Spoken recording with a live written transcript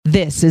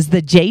This is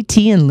the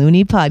JT and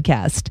Looney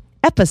Podcast,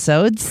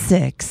 Episode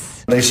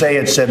 6. They say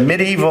it's a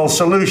medieval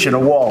solution, a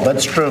wall.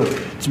 That's true.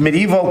 It's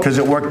medieval because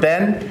it worked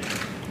then,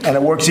 and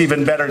it works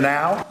even better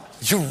now.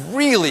 You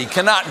really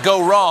cannot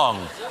go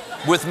wrong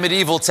with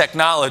medieval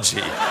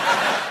technology.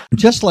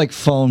 Just like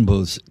phone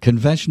booths,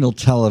 conventional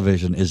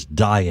television is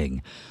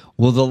dying.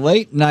 Will the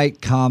late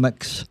night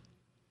comics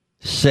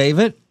save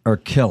it or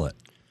kill it?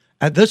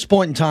 At this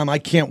point in time, I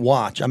can't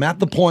watch. I'm at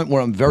the point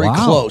where I'm very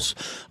close.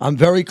 I'm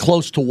very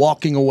close to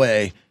walking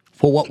away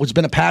for what has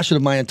been a passion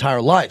of my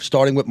entire life,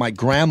 starting with my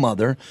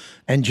grandmother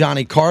and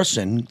Johnny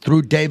Carson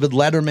through David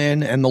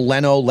Letterman and the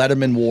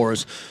Leno-Letterman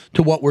wars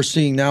to what we're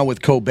seeing now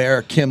with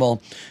Colbert,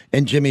 Kimmel,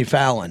 and Jimmy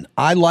Fallon.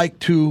 I like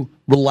to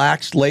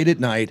relax late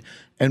at night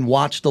and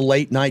watch the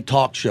late night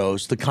talk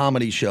shows, the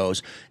comedy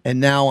shows. And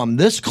now I'm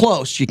this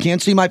close. You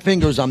can't see my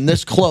fingers. I'm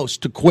this close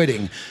to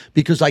quitting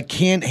because I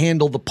can't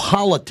handle the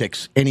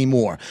politics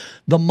anymore.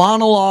 The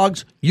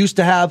monologues used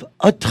to have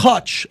a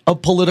touch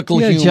of political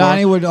humor.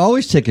 Johnny would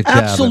always take a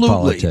jab Absolutely. at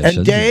politicians.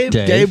 And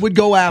Dave would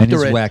go after in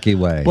his it. wacky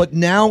way. But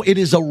now it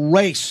is a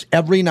race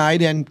every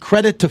night. And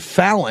credit to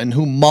Fallon,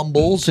 who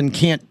mumbles and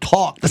can't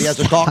talk, but he has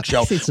a talk show.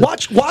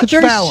 Watch it's a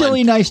very Fallon.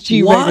 silly, nice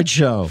G-rated Watch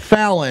show.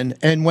 Fallon,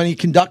 and when he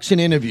conducts an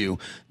interview,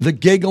 the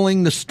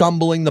giggling, the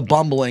stumbling, the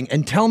bumbling,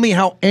 and tell me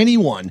how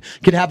anyone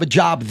could have a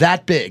job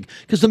that big.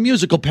 Because the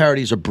musical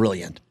parodies are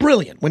brilliant.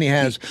 Brilliant when he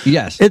has.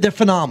 Yes. They're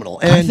phenomenal.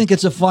 And I think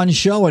it's a fun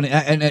show.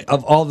 And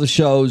of all the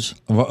shows,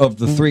 of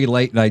the three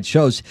late night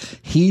shows,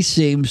 he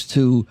seems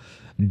to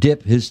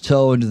dip his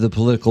toe into the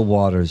political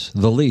waters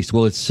the least.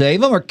 Will it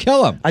save him or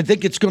kill him? I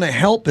think it's going to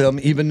help him,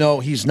 even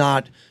though he's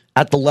not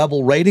at the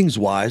level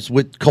ratings-wise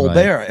with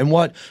Colbert. Right. And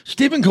what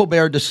Stephen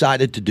Colbert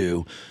decided to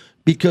do,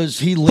 because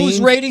he leaned... Whose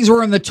ratings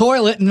were in the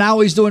toilet, and now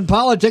he's doing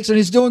politics, and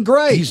he's doing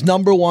great. He's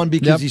number one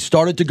because he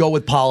started to go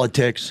with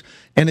politics,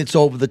 and it's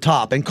over the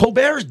top. And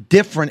Colbert is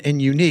different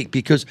and unique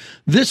because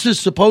this is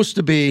supposed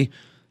to be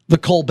the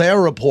Colbert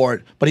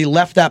Report, but he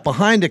left that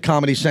behind at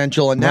Comedy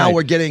Central, and now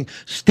we're getting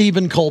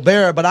Stephen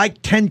Colbert. But I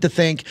tend to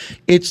think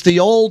it's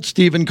the old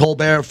Stephen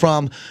Colbert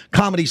from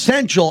Comedy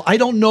Central. I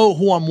don't know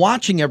who I'm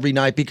watching every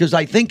night because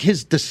I think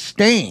his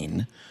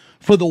disdain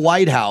for the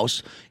White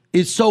House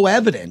is so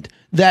evident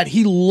that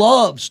he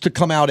loves to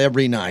come out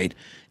every night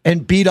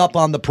and beat up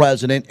on the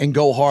president and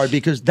go hard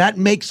because that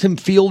makes him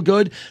feel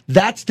good.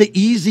 That's the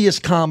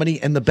easiest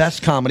comedy and the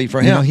best comedy for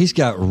him. You know, he's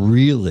got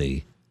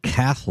really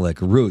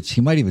Catholic roots.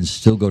 He might even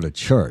still go to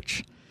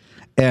church.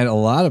 And a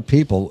lot of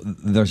people,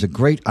 there's a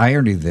great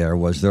irony there,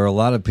 there are a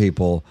lot of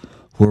people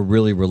who are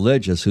really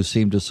religious who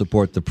seem to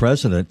support the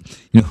president,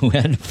 who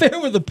had an affair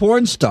with a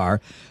porn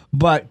star.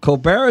 But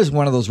Colbert is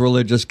one of those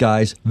religious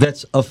guys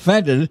that's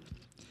offended,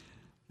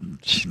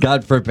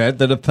 God forbid,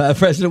 that a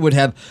president would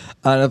have,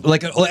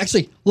 like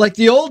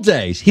the old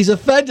days. He's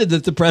offended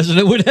that the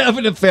president would have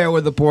an affair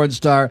with a porn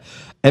star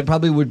and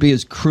probably would be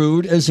as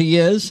crude as he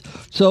is.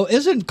 So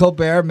isn't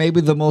Colbert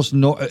maybe the most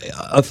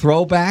a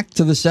throwback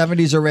to the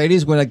 70s or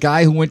 80s when a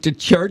guy who went to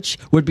church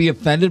would be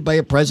offended by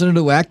a president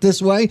who acts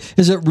this way?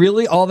 Is it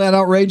really all that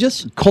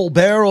outrageous?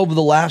 Colbert, over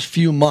the last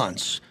few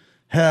months,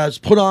 has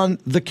put on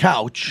the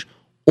couch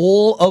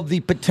all of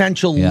the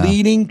potential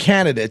leading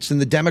candidates in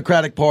the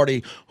Democratic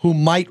Party who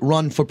might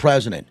run for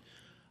president.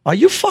 Are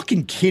you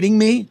fucking kidding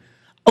me?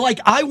 Like,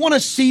 I want to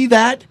see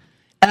that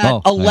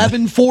at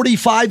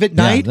 11:45 at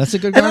night. That's a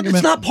good and argument.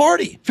 It's not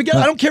party. Forget.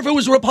 I don't care if it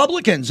was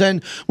Republicans.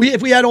 And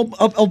if we had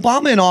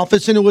Obama in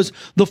office and it was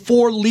the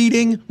four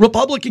leading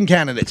Republican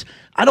candidates.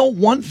 I don't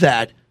want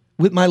that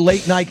with my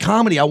late night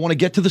comedy. I want to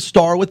get to the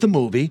star with the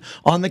movie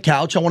on the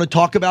couch. I want to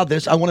talk about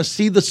this. I want to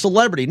see the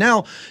celebrity.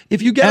 Now,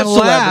 if you get a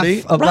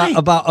celebrity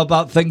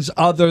about things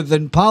other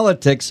than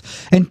politics,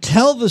 and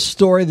tell the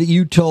story that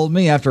you told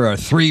me after a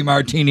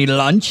 3-martini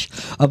lunch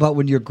about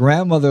when your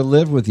grandmother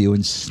lived with you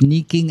and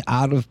sneaking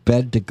out of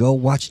bed to go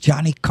watch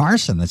Johnny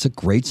Carson. That's a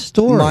great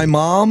story. My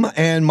mom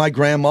and my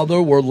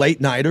grandmother were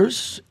late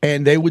nighters,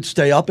 and they would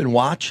stay up and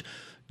watch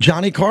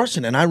Johnny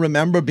Carson. And I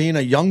remember being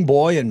a young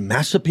boy in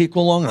Massapequa,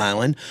 Long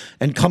Island,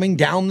 and coming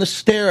down the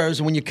stairs.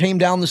 And when you came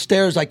down the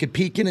stairs, I could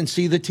peek in and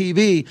see the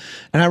TV.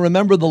 And I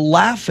remember the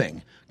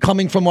laughing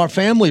coming from our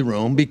family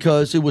room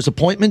because it was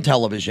appointment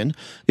television.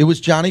 It was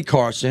Johnny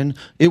Carson.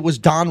 It was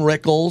Don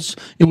Rickles.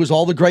 It was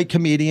all the great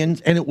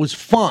comedians, and it was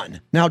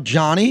fun. Now,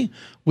 Johnny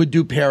would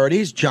do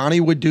parodies. Johnny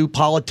would do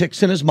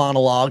politics in his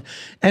monologue.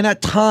 And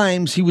at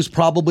times, he was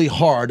probably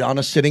hard on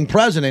a sitting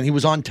president. He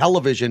was on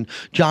television,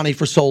 Johnny,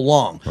 for so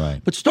long.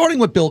 Right. But starting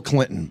with Bill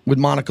Clinton, with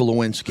Monica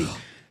Lewinsky,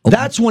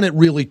 that's when it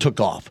really took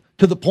off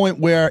to the point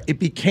where it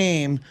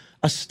became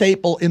a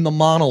staple in the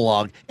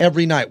monologue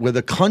every night, where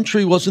the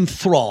country was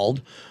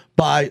enthralled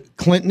by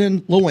Clinton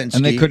and Lewinsky.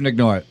 And they couldn't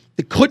ignore it.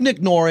 They couldn't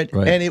ignore it.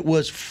 Right. And it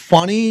was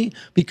funny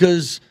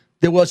because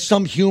there was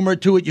some humor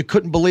to it. You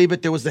couldn't believe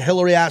it. There was the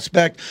Hillary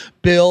aspect,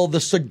 Bill, the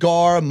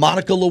cigar,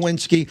 Monica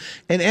Lewinsky,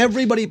 and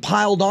everybody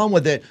piled on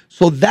with it.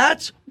 So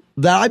that's,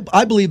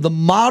 I believe, the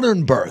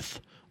modern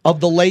birth of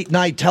the late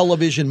night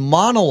television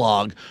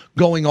monologue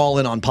going all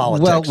in on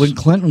politics. Well, when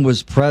Clinton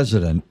was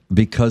president,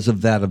 because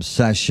of that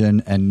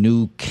obsession and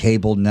new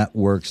cable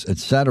networks,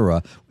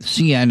 etc.,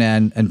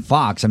 CNN and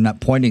Fox, I'm not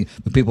pointing,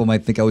 people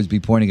might think I would be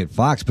pointing at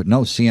Fox, but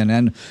no,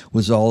 CNN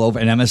was all over,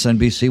 and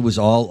MSNBC was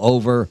all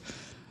over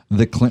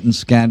the Clinton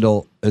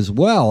scandal as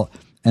well.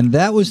 And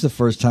that was the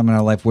first time in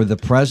our life where the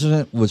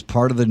president was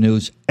part of the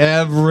news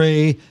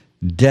every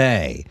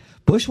day.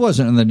 Bush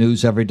wasn't in the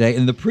news every day.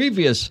 And the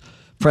previous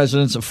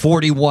presidents,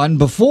 41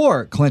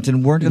 before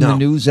Clinton, weren't in the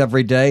news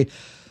every day.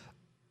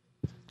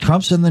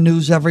 Trump's in the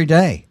news every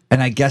day.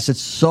 And I guess it's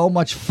so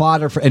much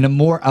fodder in a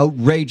more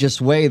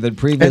outrageous way than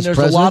previous presidents.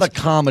 And there's a lot of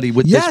comedy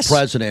with this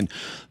president.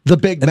 The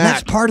Big Mac.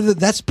 That's part of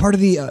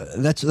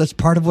that's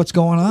part of what's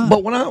going on.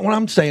 But what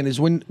I'm saying is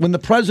when the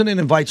president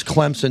invites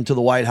Clemson to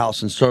the White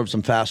House and serves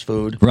some fast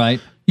food,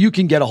 right? You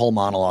can get a whole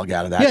monologue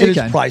out of that. Yeah, it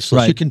is priceless.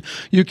 Right.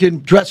 You can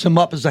dress him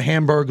up as a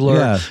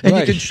Hamburglar, and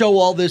you can show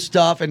all this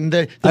stuff. And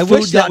the I food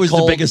wish that was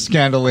cold. the biggest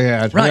scandal we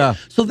had. Right. Yeah.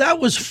 So that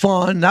was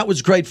fun. That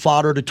was great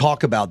fodder to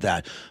talk about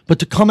that. But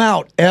to come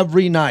out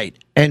every night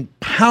and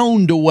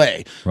pound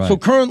away. Right. So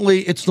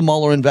currently it's the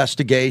Mueller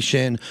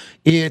investigation.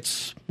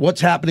 It's what's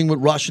happening with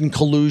Russian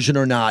collusion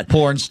or not.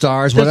 Porn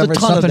stars, There's whatever. a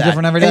ton Something of that.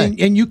 different every day.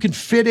 And you can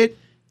fit it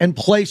and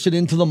place it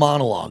into the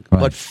monologue.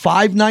 Right. But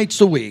 5 nights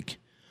a week,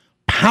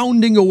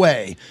 pounding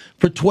away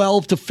for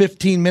 12 to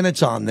 15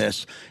 minutes on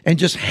this and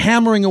just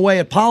hammering away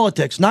at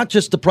politics, not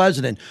just the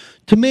president.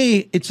 To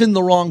me, it's in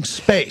the wrong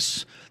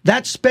space.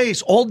 That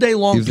space, all day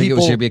long, You think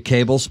people... it should be a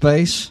cable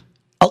space?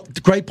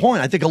 Great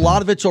point. I think a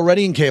lot of it's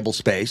already in cable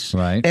space.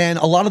 Right. And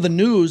a lot of the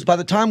news, by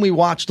the time we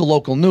watch the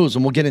local news,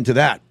 and we'll get into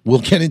that,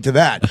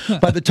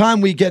 by the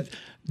time we get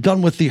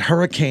done with the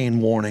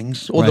hurricane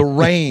warnings or the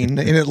rain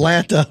in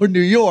Atlanta or New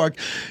York,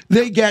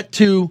 they get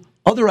to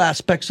other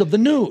aspects of the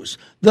news.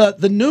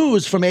 The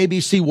news from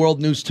ABC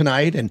World News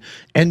Tonight and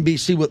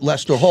NBC with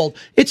Lester Holt,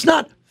 it's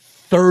not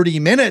 30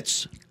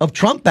 minutes of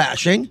Trump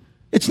bashing.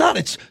 It's not.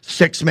 It's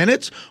 6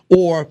 minutes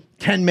or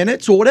 10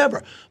 minutes or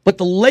whatever. But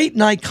the late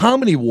night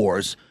comedy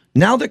wars,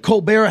 now that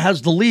Colbert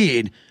has the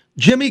lead,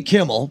 Jimmy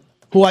Kimmel,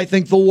 who I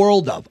think the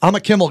world of. I'm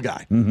a Kimmel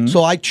guy.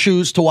 So I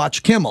choose to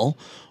watch Kimmel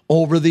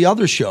over the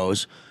other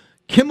shows.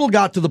 Kimmel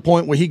got to the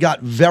point where he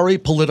got very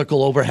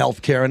political over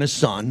health care and his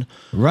son.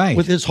 Right.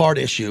 With his heart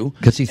issue.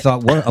 Because he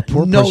thought, what a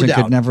poor No person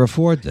doubt. could never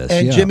afford this.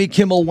 And Yeah. Jimmy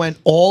Kimmel went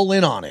all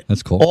in on it.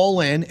 That's cool.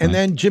 All in. And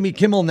then Jimmy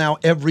Kimmel now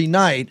every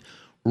night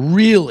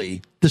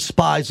really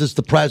despises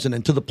the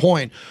president to the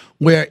point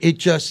where it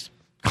just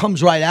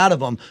comes right out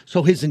of him.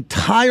 So his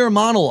entire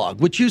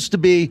monologue, which used to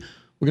be,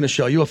 we're going to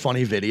show you a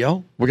funny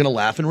video, we're going to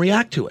laugh and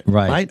react to it.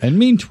 Right. And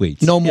mean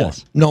tweets. No more.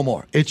 Yes. No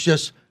more. It's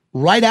just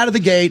right out of the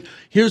gate.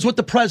 Here's what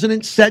the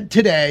president said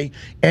today,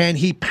 and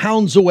he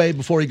pounds away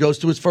before he goes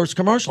to his first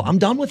commercial. I'm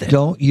done with it.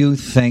 Don't you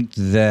think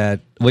that...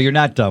 Well, you're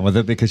not done with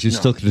it because you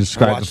still can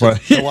describe I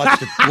it.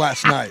 watched it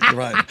last night,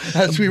 right.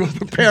 As we were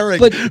preparing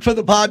for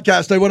the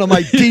podcast, I went on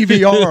my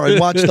DVR and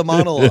watched the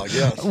monologue,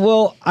 yes.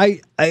 Well,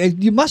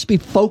 you must be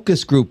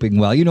focus grouping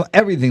well. You know,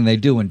 everything they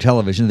do in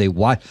television, they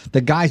watch.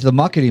 The guys, the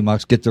muckety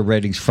mucks, get the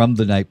ratings from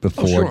the night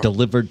before,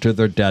 delivered to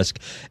their desk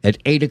at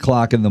 8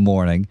 o'clock in the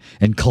morning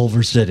in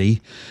Culver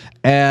City.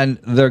 And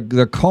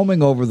they're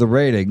combing over the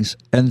ratings,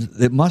 and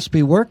it must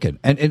be working.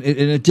 And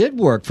it did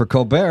work for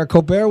Colbert.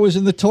 Colbert was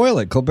in the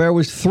toilet. Colbert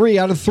was 3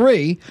 out of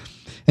 3,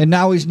 and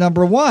now he's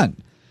number 1.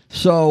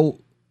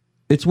 So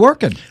it's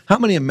working. How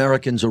many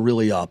Americans are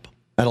really up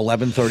at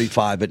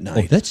 11:35 at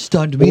night? Oh, that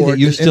stunned me Or that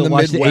you in still the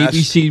watch Midwest.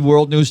 the ABC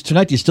World News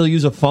Tonight. Do you still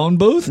use a phone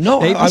booth? No,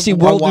 ABC I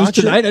World News watch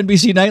it. Tonight,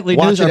 NBC Nightly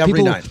Watch News. it Are every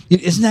people, night.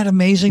 Isn't that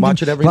amazing?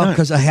 Watch it every night.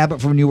 Because a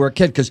habit from when you were a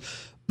kid. Because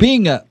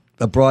being a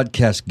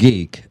broadcast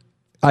geek,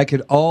 I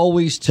could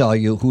always tell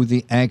you who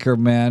the anchor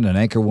man and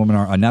anchor woman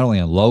are, not only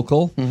on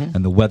local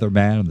and the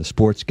weatherman and the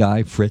sports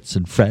guy, Fritz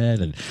and Fred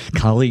and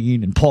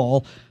Colleen and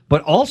Paul,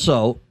 but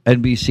also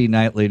NBC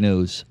Nightly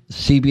News,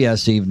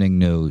 CBS Evening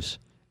News,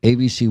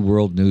 ABC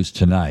World News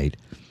Tonight.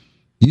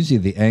 Usually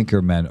the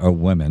anchor men are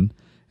women,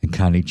 in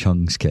Connie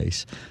Chung's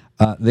case.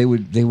 They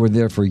were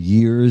there for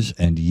years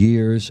and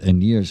years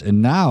and years,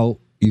 and now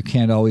you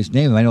can't always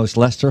name them. I know it's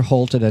Lester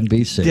Holt at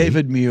NBC.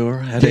 David Muir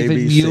at David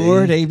ABC.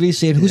 Muir at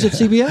ABC. And who's at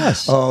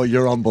CBS? Oh,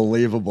 you're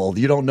unbelievable.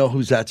 You don't know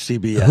who's at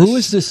CBS. Who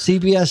is the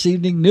CBS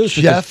Evening News?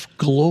 Jeff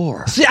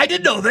Glor. See, I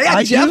didn't know that.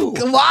 I Jeff, do.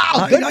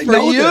 wow, good I for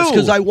know you. this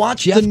because I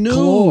watch Jeff the news.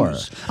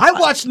 Glor. I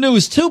watch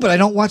news too, but I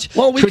don't watch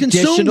Well, we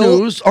consume traditional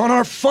news on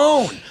our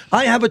phone.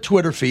 I have a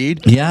Twitter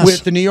feed Yes.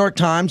 with the New York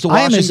Times, the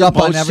I am Washington as up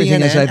Post, on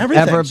everything CNN, as I've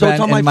everything. ever So it's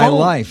been on in my phone.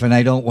 life, and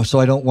I don't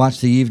watch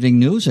the evening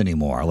news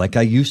anymore like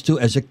I used to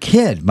as a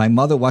kid. My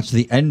mother watched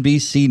the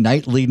NBC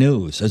Nightly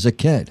News as a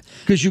kid.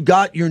 Because you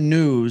got your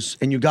news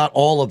and you got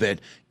all of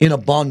it in a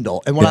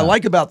bundle. And what I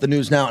like about the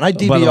news now, and I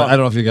DVR. By the way, I don't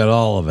know if you got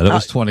all of it. It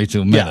was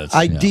 22 minutes. Yeah,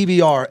 I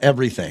DVR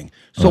everything.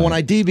 So when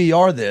I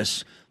DVR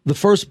this, the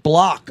first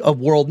block of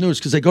world news,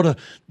 because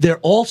they're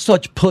all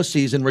such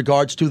pussies in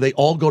regards to they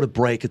all go to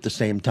break at the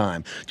same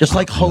time, just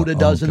like Hoda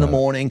does in the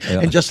morning,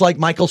 and just like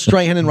Michael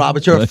Strahan and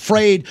Roberts are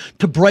afraid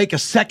to break a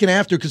second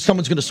after because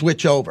someone's going to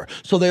switch over.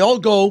 So they all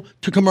go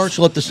to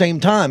commercial at the same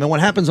time. And what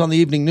happens on the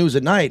evening news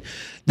at night,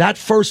 that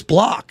first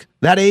block,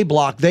 that A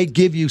block, they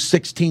give you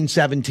 16,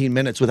 17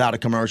 minutes without a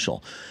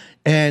commercial.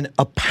 And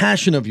a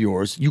passion of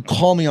yours, you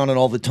call me on it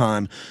all the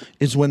time,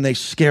 is when they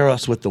scare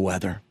us with the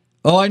weather.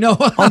 Oh, I know.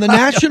 On the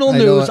national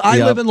news, I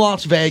live in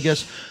Las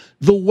Vegas.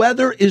 The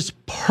weather is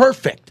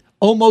perfect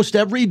almost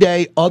every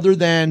day other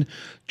than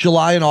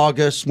July and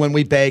August when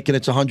we bake and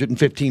it's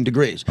 115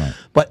 degrees. Right.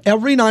 But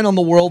every night on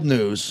the world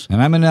news. And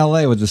I'm in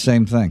L.A. with the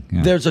same thing.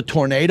 Yeah. There's a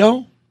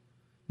tornado.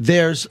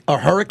 There's a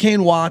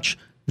hurricane watch.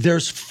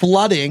 There's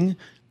flooding.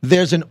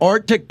 There's an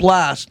Arctic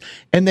blast.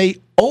 And they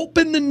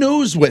open the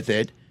news with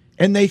it.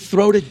 And they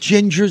throw to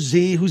Ginger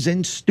Z, who's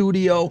in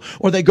studio,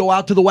 or they go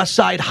out to the West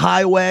Side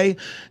Highway,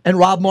 and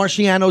Rob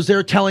Marciano's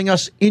there telling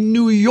us in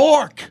New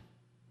York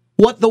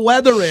what the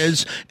weather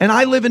is. And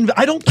I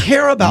don't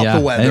care about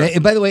the weather.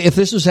 And by the way, if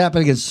this was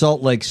happening in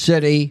Salt Lake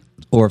City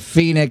or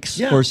Phoenix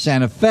or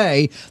Santa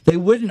Fe, they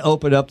wouldn't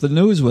open up the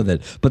news with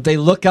it. But they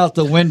look out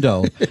the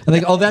window and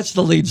they go, oh, that's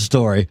the lead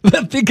story.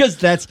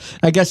 Because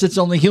I guess it's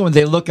only human.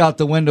 They look out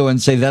the window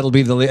and say that'll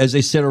be the lead. As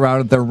they sit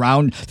around at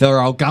their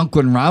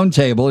Algonquin round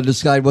table and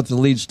decide what the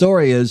lead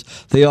story is,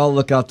 they all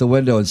look out the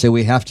window and say,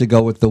 we have to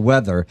go with the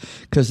weather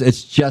because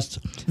it's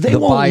just the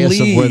bias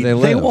of where they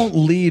live. They won't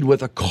lead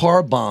with a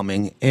car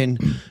bombing in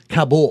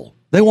Kabul.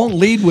 They won't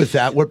lead with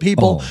that where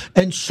people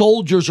and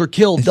soldiers are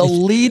killed. They'll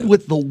lead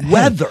with the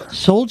weather.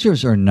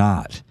 Soldiers are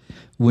not.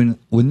 When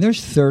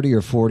there's 30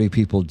 or 40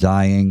 people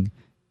dying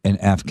in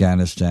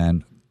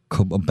Afghanistan,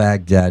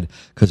 Baghdad,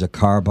 because a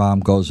car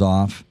bomb goes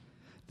off,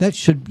 that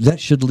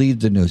should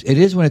lead the news. It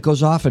is when it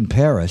goes off in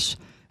Paris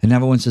and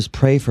everyone says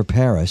pray for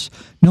Paris.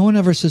 No one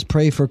ever says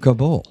pray for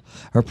Kabul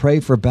or pray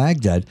for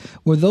Baghdad,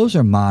 where those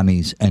are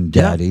mommies and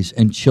daddies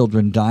and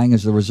children dying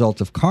as a result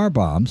of car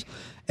bombs.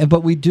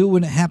 But we do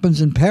when it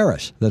happens in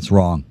Paris. That's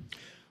wrong.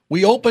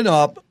 We open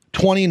up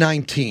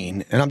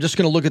 2019, and I'm just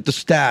going to look at the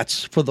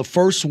stats for the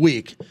first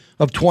week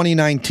of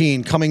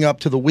 2019 coming up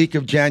to the week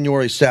of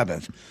January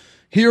 7th.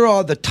 Here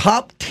are the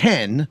top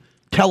 10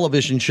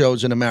 television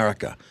shows in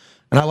America.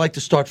 And I like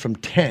to start from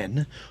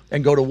 10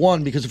 and go to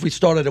 1 because if we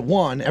started at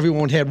 1,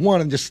 everyone would have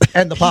 1 and just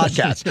end the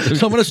podcast.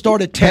 So I'm going to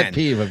start at 10. Pet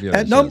peeve of yours,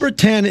 at number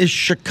 10 is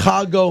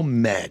Chicago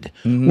Med.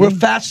 Mm-hmm. We're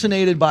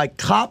fascinated by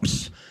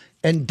cops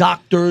and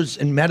doctors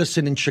and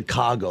medicine in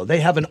Chicago. They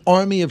have an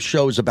army of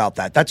shows about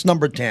that. That's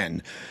number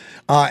 10.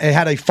 It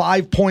had a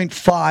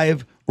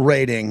 5.5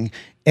 rating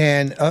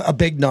and a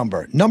big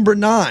number. Number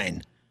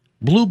 9,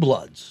 Blue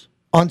Bloods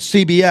on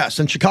CBS.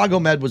 And Chicago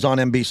Med was on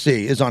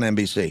NBC, is on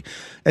NBC.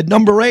 At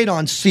number 8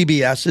 on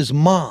CBS is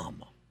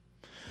Mom.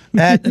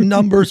 At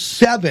number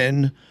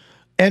 7,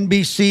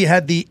 NBC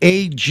had the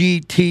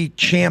AGT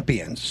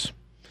Champions.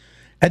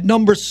 At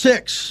number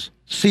 6,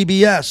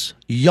 CBS,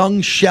 Young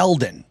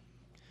Sheldon.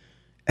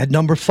 At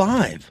number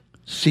 5,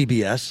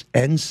 CBS,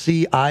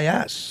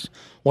 NCIS.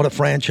 What a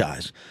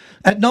franchise.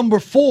 At number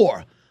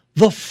 4,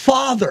 the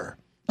father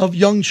of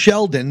Young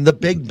Sheldon, The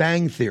Big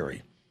Bang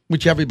Theory,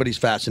 which everybody's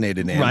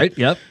fascinated in. Right,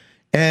 yep.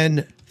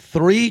 And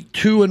 3,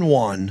 2, and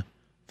 1,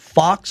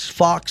 Fox,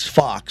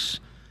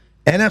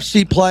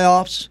 NFC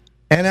playoffs,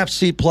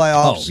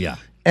 Oh, yeah.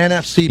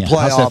 NFC playoffs.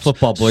 How's that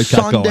football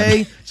boycott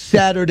Sunday, going?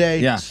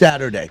 Saturday,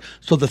 Saturday.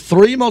 So the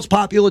 3 most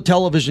popular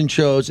television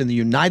shows in the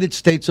United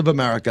States of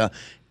America,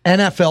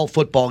 NFL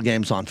football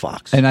games on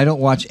Fox. And I don't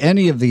watch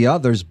any of the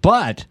others,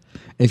 but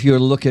if you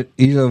look at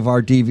either of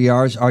our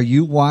DVRs, are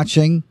you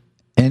watching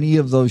any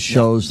of those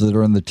shows that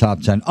are in the top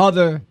 10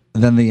 other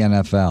than the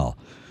NFL?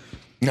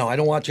 No, I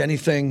don't watch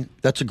anything.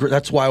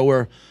 That's why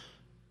we're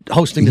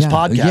hosting this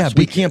podcast.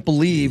 We can't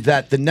believe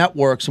that the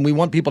networks, and we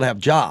want people to have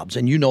jobs,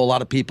 and you know a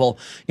lot of people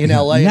in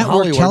LA and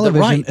Hollywood.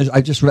 Television, right.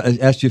 I just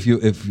asked you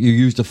if you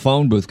used a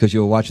phone booth because you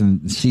were watching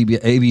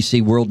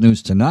ABC World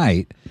News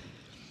Tonight.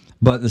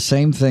 But the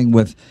same thing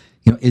with,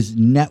 is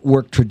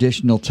network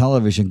traditional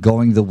television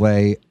going the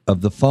way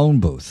of the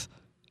phone booth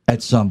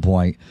at some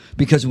point?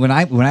 Because when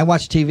I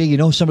watch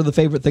TV, some of the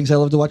favorite things I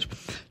love to watch?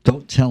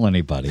 Don't tell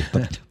anybody,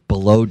 but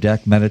Below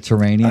Deck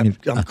Mediterranean.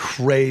 I'm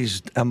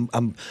crazed. I'm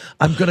going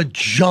to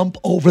jump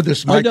over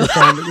this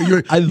microphone.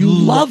 You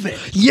love it.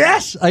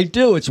 Yes, I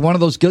do. It's one of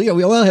those. We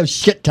all have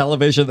shit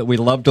television that we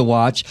love to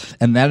watch,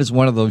 and that is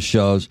one of those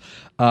shows.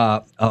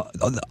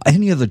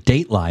 Any of the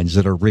Datelines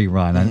that are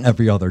rerun on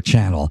every other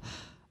channel,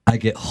 I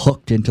get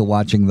hooked into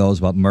watching those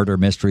about murder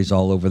mysteries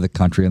all over the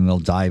country, and they'll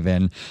dive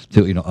in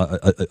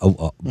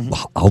to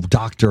a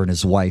doctor and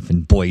his wife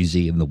in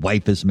Boise, and the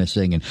wife is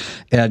missing,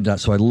 and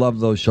so I love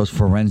those shows.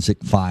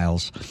 Forensic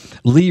Files.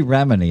 Lee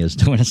Remini is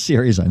doing a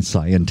series on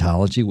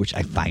Scientology, which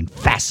I find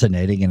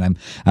fascinating, and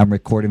I'm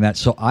recording that.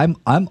 So I'm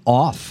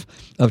off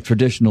of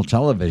traditional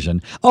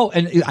television. Oh,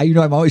 and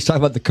I'm always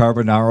talking about the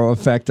Carbonaro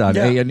effect on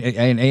A&E.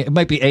 It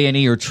might be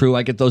A&E or True.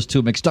 I get those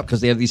two mixed up because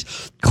they have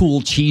these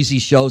cool, cheesy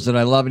shows that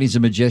I love, and he's a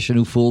magician. magician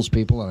who fools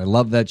people, and I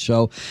love that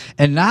show.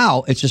 And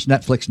now it's just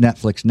Netflix,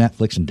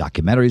 and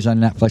documentaries on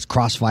Netflix.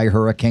 Crossfire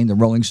Hurricane, the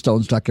Rolling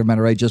Stones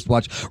documentary I just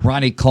watched.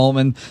 Ronnie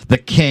Coleman, the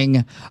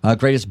King,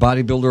 greatest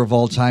bodybuilder of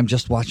all time.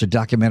 Just watched a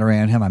documentary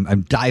on him.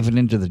 I'm diving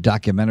into the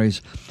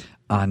documentaries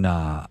on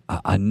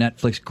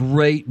Netflix.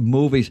 Great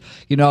movies.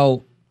 You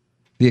know,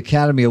 the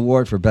Academy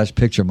Award for Best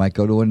Picture might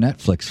go to a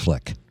Netflix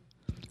flick.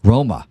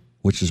 Roma,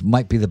 which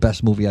might be the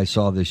best movie I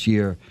saw this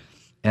year.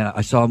 And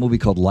I saw a movie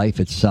called Life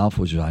Itself,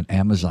 which is on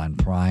Amazon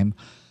Prime.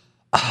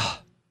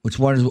 Which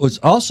one was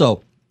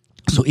also,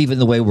 so even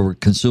the way we're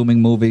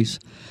consuming movies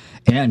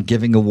and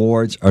giving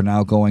awards are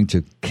now going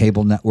to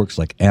cable networks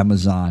like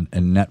Amazon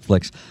and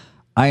Netflix.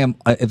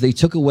 If they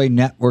took away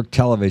network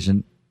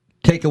television,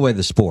 take away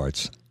the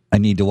sports. I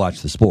need to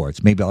watch the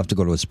sports. Maybe I'll have to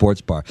go to a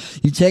sports bar.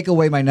 You take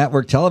away my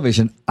network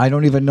television, I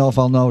don't even know if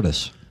I'll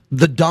notice.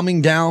 The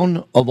dumbing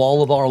down of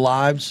all of our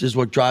lives is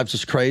what drives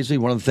us crazy.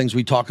 One of the things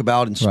we talk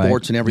about in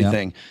sports and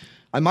everything. Yep.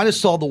 I might have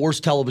saw the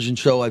worst television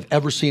show I've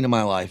ever seen in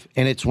my life,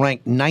 and it's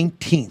ranked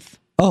 19th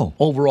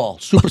overall.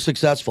 Super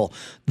successful.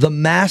 The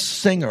Masked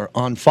Singer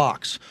on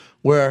Fox,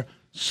 where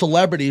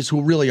celebrities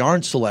who really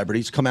aren't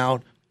celebrities come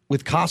out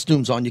with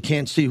costumes on. You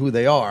can't see who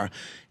they are,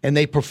 and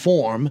they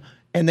perform.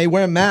 And they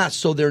wear masks,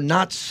 so they're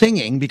not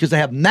singing because they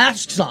have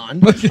masks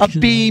on, a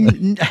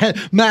beam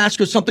mask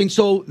or something.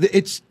 So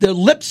they're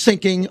lip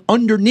syncing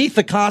underneath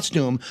the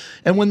costume.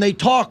 And when they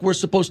talk, we're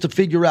supposed to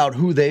figure out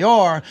who they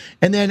are.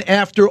 And then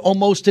after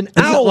almost an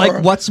hour,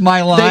 like what's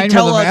my line? They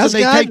tell us,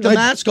 and they take the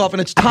mask off, and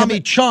it's Tommy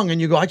Chung,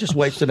 and you go, I just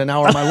wasted an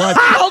hour of my life.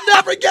 I'll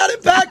never get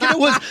it back. And it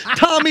was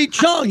Tommy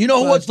Chung. You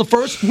know who was the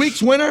first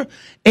week's winner?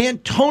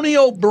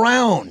 Antonio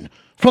Brown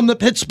from the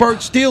Pittsburgh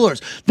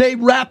Steelers. They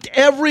wrapped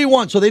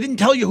everyone. So they didn't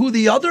tell you who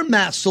the other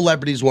masked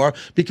celebrities were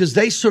because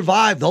they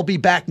survived. They'll be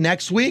back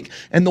next week.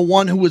 And the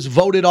one who was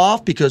voted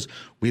off, because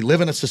we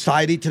live in a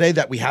society today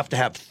that we have to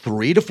have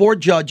 3 to 4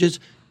 judges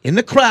in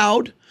the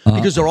crowd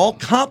because they're all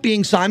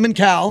copying Simon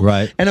Cowell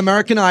and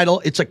American Idol.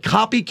 It's a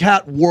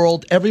copycat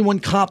world. Everyone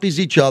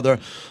copies each other.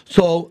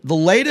 So the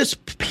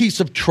latest piece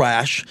of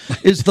trash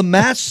is The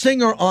Masked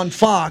Singer on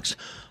Fox.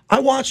 I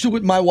watched it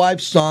with my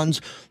wife's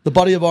sons, the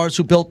buddy of ours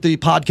who built the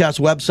podcast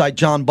website,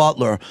 John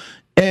Butler,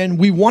 and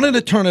we wanted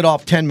to turn it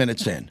off 10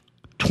 minutes in,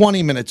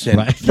 20 minutes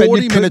in,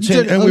 40 minutes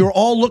in, and we were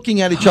all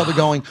looking at each other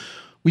going,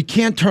 we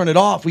can't turn it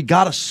off. We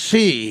got to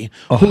see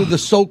who the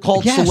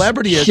so-called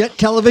celebrity is. Shit,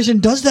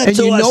 television does that and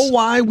to us. And you know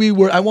why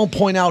I won't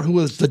point out who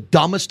was the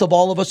dumbest of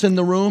all of us in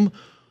the room.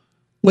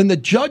 When the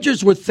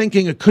judges were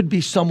thinking it could be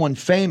someone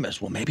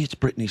famous, well, maybe it's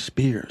Britney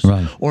Spears,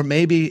 or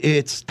maybe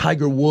it's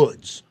Tiger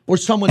Woods, or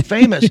someone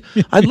famous,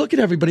 I look at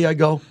everybody, I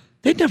go,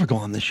 they'd never go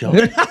on this show.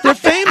 They're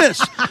famous.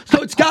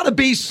 So it's got to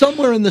be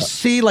somewhere in the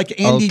sea, like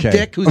Andy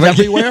Dick, who's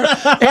everywhere.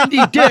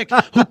 Andy Dick,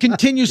 who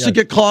continues to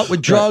get caught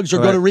with drugs or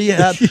go to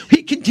rehab.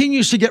 He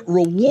continues to get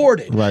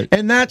rewarded.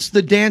 And that's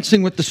the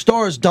Dancing with the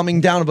Stars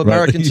dumbing down of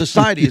American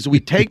society, is we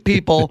take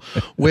people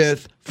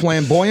with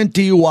flamboyant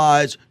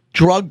DUIs,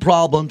 drug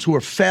problems, who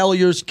are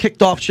failures,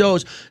 kicked off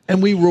shows,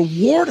 and we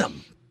reward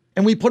them.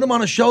 And we put them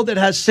on a show that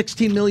has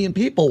 16 million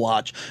people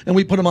watch, and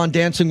we put them on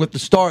Dancing with the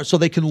Stars so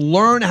they can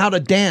learn how to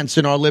dance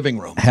in our living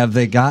room. Have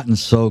they gotten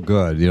so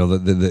good? You know,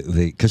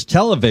 because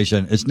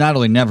television, it's not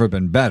only never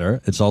been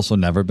better, it's also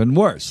never been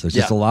worse. There's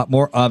just a lot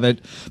more of it,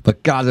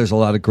 but God, there's a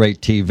lot of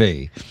great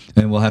TV.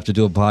 And we'll have to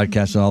do a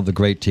podcast on all the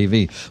great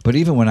TV. But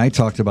even when I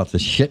talked about the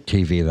shit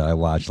TV that I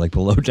watch, like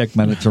Below Deck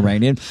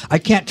Mediterranean, I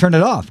can't turn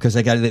it off because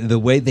I got the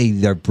way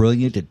they're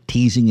brilliant at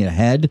teasing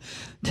ahead.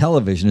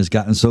 Television has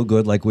gotten so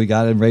good, like we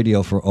got in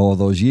radio for all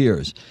those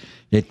years.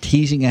 They're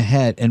teasing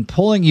ahead and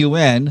pulling you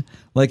in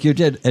like you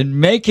did and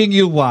making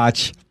you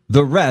watch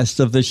the rest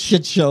of the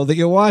shit show that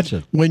you're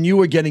watching. When you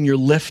were getting your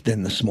lift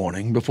in this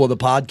morning before the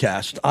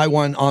podcast, I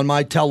went on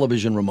my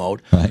television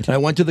remote, and I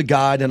went to the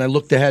guide, and I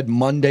looked ahead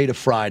Monday to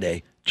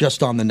Friday,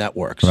 just on the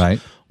networks.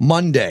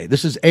 Monday,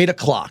 this is 8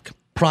 o'clock,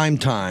 prime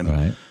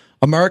time.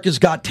 America's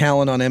Got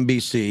Talent on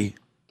NBC,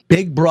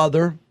 Big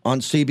Brother on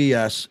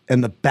CBS,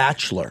 and The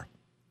Bachelor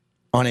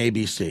on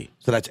ABC.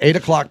 So that's 8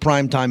 o'clock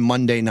prime time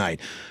Monday night.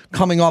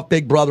 Coming off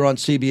Big Brother on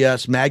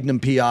CBS, Magnum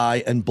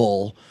PI and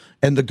Bull,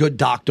 and The Good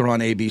Doctor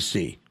on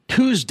ABC.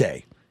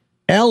 Tuesday,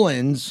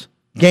 Ellen's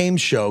game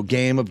show,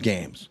 Game of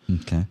Games.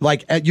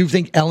 Like, you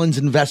think Ellen's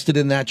invested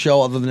in that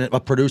show other than a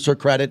producer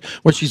credit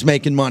where she's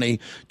making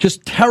money?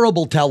 Just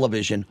terrible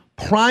television.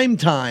 Prime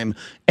time,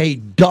 a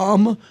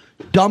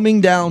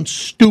dumbing down,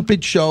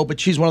 stupid show, but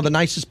she's one of the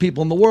nicest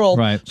people in the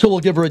world, so we'll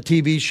give her a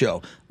TV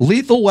show.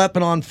 Lethal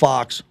Weapon on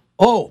Fox.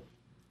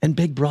 And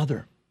Big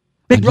Brother.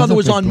 Big Brother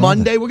was on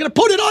Monday. We're going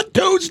to put it on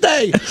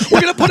Tuesday.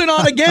 We're going to put it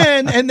on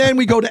again, and then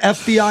we go to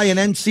FBI and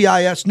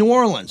NCIS New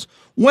Orleans.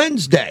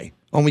 Wednesday,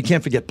 and we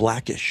can't forget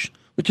Blackish,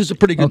 which is a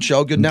pretty good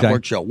show, good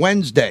network show.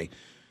 Wednesday,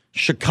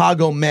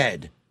 Chicago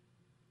Med,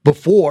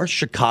 before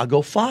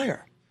Chicago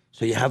Fire.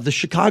 So you have the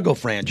Chicago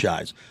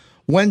franchise.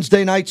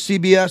 Wednesday night,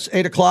 CBS,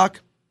 8 o'clock,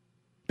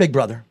 Big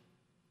Brother.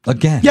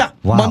 Again? Yeah.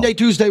 Wow. Monday,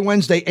 Tuesday,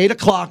 Wednesday, 8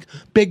 o'clock,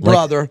 Big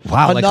Brother.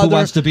 Wow, like Who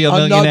Wants to Be a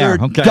Millionaire?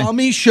 Another Okay.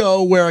 dummy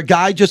show where a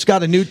guy just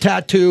got a new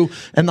tattoo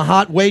and the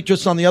hot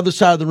waitress on the other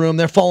side of the room,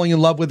 they're falling in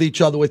love with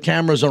each other with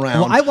cameras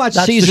around. Well, I watched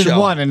That's the season show.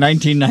 1 in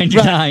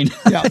 1999.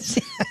 Right. Yeah.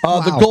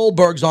 The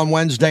Goldbergs on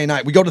Wednesday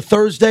night. We go to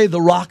Thursday,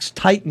 The Rock's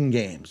Titan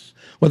Games,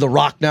 where The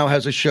Rock now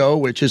has a show,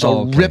 which is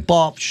a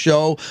rip-off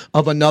show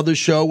of another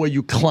show where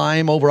you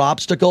climb over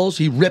obstacles.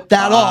 He ripped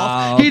that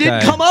off. He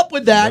didn't come up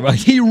with that. Right.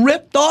 He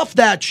ripped off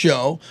that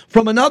show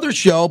from another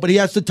show, but he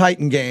has the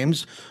Titan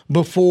Games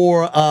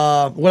before,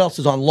 what else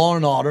is on? Law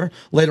 & Order,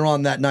 later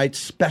on that night,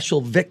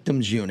 Special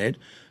Victims Unit.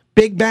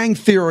 Big Bang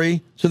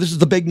Theory. So this is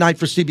the big night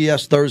for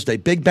CBS Thursday.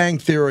 Big Bang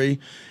Theory.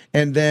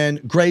 And then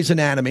Grey's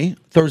Anatomy,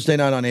 Thursday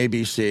night on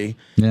ABC.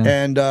 Yeah.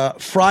 And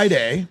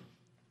Friday,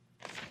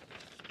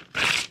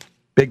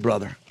 Big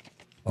Brother.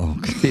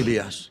 Okay.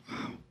 CBS.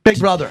 Big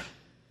Brother.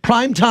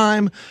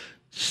 Primetime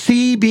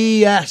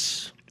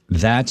CBS.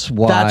 That's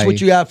why. That's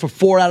what you have for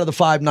 4 out of the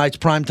 5 nights.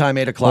 Primetime,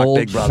 8 o'clock,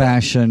 Big Brother.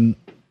 Old-fashioned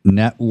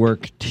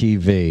network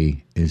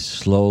TV is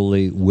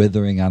slowly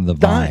withering on the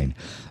vine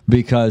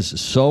because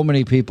so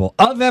many people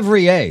of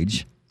every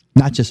age,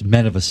 not just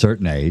men of a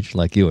certain age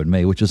like you and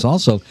me, which is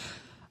also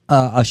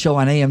a show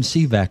on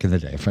AMC back in the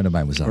day. A friend of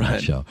mine was on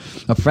that show.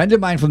 A friend of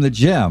mine from the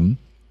gym,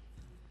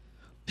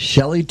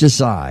 Shelley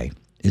Desai,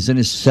 is in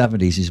his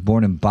 70s. He's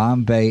born in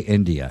Bombay,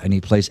 India, and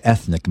he plays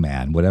ethnic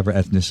man, whatever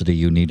ethnicity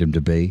you need him to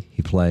be,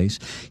 he plays.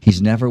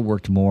 He's never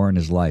worked more in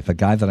his life. A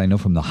guy that I know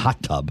from the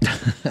hot tub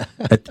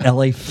at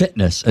LA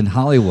Fitness in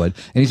Hollywood.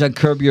 And he's on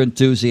Curb Your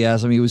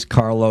Enthusiasm. He was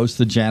Carlos,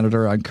 the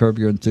janitor on Curb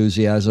Your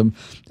Enthusiasm.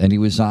 And he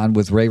was on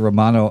with Ray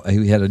Romano.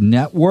 He had a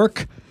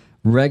network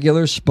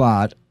regular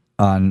spot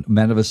on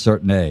Men of a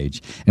Certain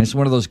Age. And it's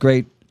one of those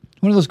great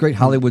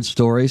Hollywood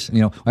stories. You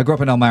know, I grew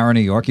up in Elmira,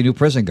 New York. You knew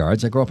prison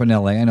guards. I grew up in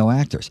L.A. I know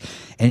actors.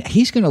 And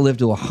he's going to live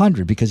to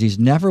 100 because he's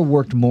never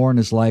worked more in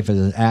his life as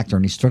an actor.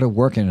 And he started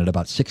working at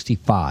about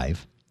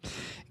 65,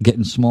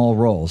 getting small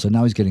roles. And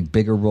now he's getting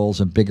bigger roles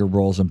and bigger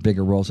roles and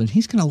bigger roles. And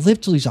he's going to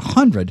live till he's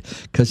 100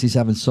 because he's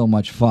having so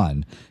much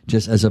fun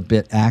just as a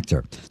bit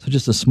actor. So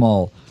just a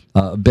small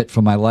bit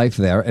from my life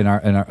there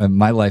and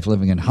my life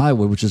living in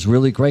Hollywood, which is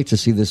really great to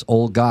see this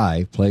old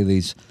guy play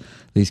these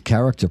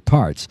character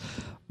parts.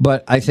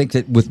 But I think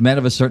that with men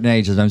of a certain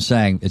age, as I'm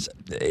saying,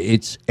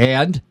 it's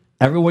and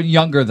everyone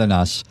younger than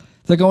us,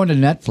 they're going to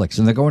Netflix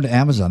and they're going to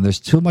Amazon. There's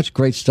too much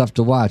great stuff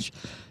to watch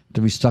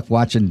to be stuck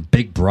watching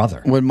Big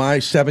Brother. When my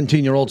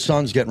 17-year-old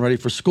son's getting ready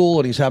for school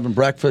and he's having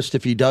breakfast,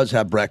 if he does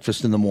have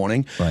breakfast in the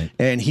morning,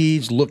 and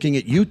he's looking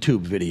at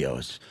YouTube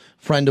videos.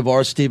 Friend of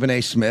ours, Stephen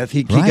A. Smith,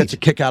 he gets a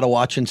kick out of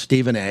watching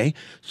Stephen A.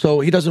 So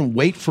he doesn't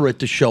wait for it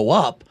to show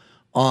up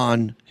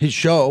on his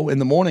show in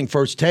the morning,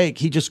 First Take.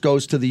 He just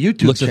goes to the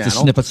YouTube Looks channel. at the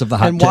snippets of the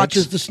hot and takes.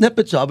 watches the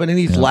snippets of it, and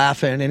he's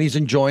laughing, and he's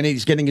enjoying it.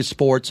 He's getting his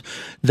sports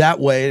that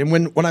way. And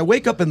when I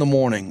wake up in the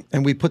morning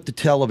and we put the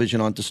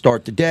television on to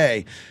start the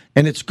day,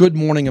 and it's Good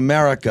Morning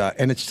America,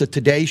 and it's the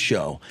Today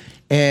Show,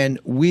 and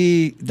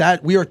we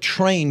are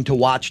trained to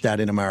watch that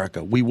in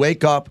America. We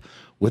wake up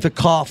with a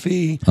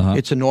coffee.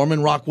 It's a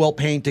Norman Rockwell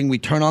painting. We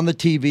turn on the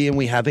TV and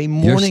we have a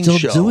morning show. You're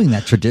still doing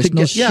that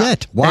traditional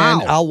shit. Wow.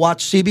 And I'll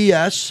watch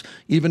CBS,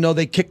 even though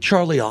they kicked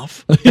Charlie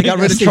off. They got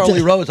rid of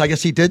Charlie Rose. I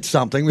guess he did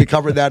something. We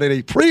covered that in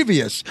a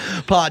previous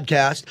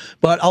podcast.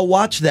 But I'll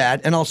watch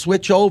that and I'll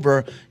switch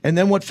over. And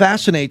then what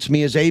fascinates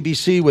me is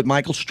ABC with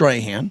Michael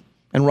Strahan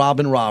and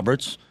Robin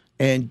Roberts.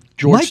 And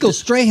Michael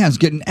Strahan's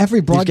getting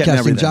every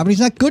broadcasting job, and he's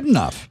not good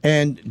enough.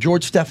 And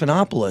George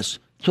Stephanopoulos.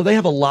 So they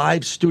have a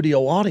live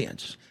studio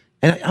audience.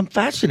 And I'm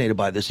fascinated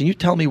by this, and you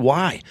tell me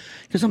why.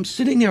 Because I'm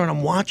sitting there and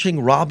I'm watching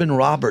Robin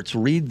Roberts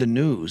read the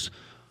news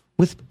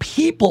with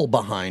people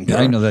behind her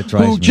I know that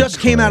drives who me just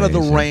came out of the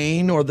crazy.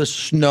 rain or the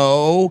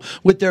snow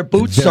with their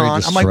boots Very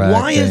on. I'm like,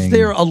 why is distracting.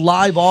 there a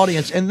live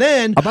audience? And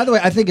then By the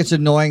way, I think it's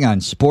annoying on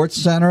Sports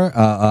Center,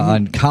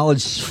 on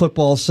college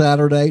football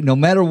Saturday, no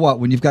matter what,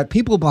 when you've got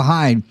people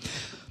behind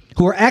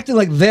who are acting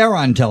like they're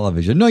on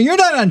television. No, you're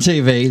not on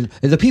TV.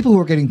 The people who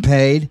are getting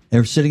paid,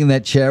 they're sitting in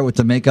that chair with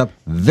the makeup,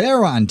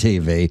 they're on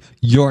TV.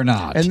 You're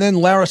not. And then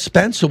Lara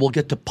Spencer will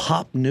get to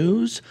pop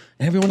news,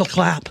 and everyone will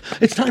clap.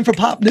 It's time for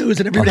pop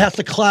news, and everybody has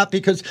to clap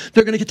because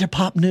they're going to get their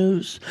pop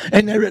news.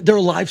 And they're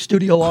a live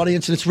studio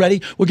audience, and it's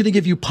ready. We're going to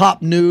give you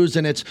pop news,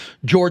 and it's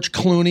George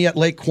Clooney at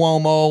Lake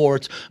Como, or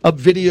it's a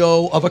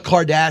video of a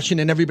Kardashian,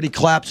 and everybody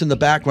claps in the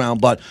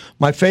background. But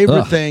my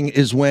favorite thing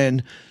is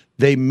when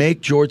they make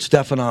George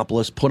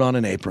Stephanopoulos put on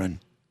an apron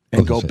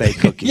and go bake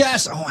cookies.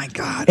 Yes. Oh, my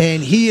God.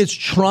 And he is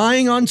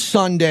trying on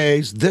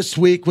Sundays this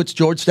week with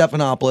George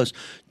Stephanopoulos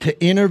to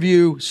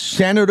interview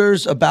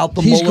senators about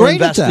the Mueller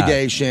great at that.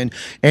 investigation.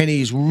 And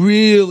he's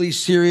really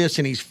serious,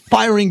 and he's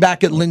firing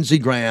back at Lindsey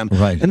Graham.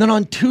 Right. And then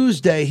on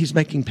Tuesday, he's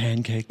making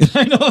pancakes.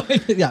 I know.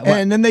 Yeah,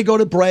 And then they go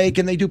to break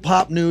and they do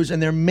pop news,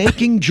 and they're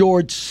making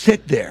George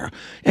sit there.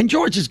 And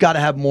George has got to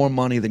have more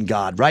money than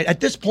God, right? At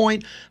this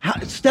point,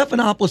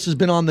 Stephanopoulos has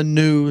been on the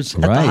news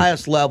at the Right.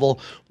 highest level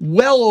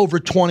well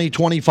over 20,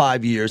 25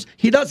 5 years.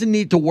 He doesn't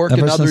need to work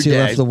Ever another since he day.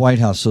 left the White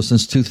House, so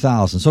since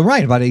 2000. So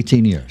right, about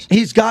 18 years.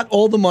 He's got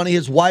all the money.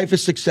 His wife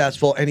is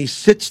successful, and he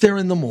sits there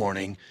in the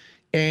morning,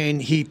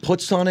 and he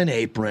puts on an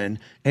apron,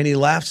 and he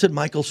laughs at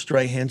Michael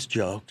Strahan's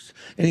jokes,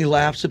 and he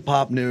laughs at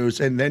Pop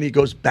News, and then he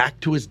goes back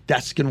to his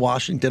desk in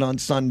Washington on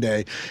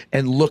Sunday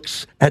and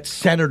looks at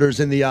senators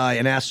in the eye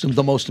and asks them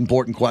the most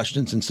important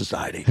questions in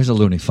society. Here's a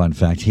loony fun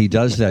fact. He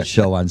does that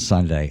show on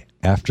Sunday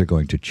after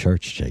going to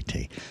church,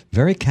 JT.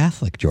 Very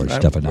Catholic, George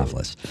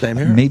Stephanopoulos. Same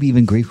here. Maybe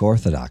even Greek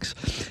Orthodox.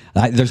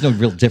 There's no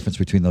real difference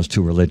between those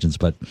two religions,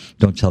 but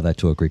don't tell that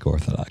to a Greek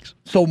Orthodox.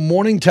 So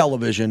morning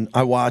television,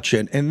 I watch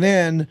it, and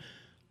then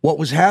what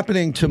was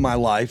happening to my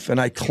life, and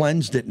I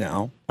cleansed it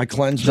now. I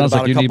cleansed Sounds it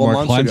about like you a need couple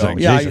more months cleansing.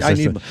 ago. Yeah, Jesus, I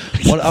need.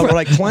 What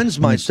I cleansed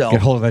myself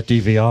Get hold of that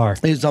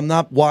DVR. is I'm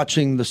not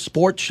watching the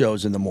sports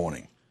shows in the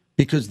morning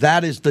because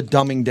that is the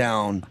dumbing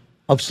down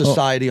of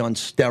society on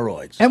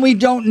steroids. And we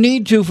don't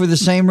need to for the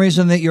same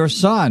reason that your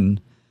son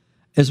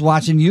is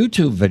watching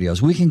YouTube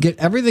videos. We can get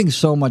everything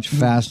so much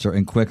faster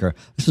and quicker.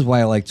 This is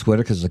why I like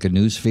Twitter, because it's like a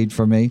news feed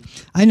for me.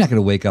 I'm not going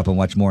to wake up and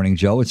watch Morning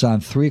Joe. It's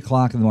on 3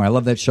 o'clock in the morning. I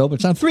love that show, but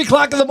it's on 3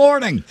 o'clock in the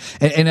morning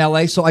in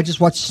L.A., so I just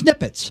watch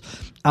snippets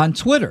on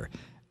Twitter.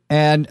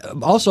 And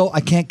also,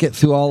 I can't get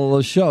through all of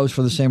those shows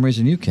for the same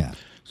reason you can.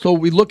 So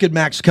we look at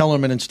Max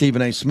Kellerman and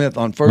Stephen A. Smith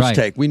on First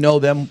Take. We know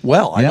them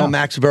well. I know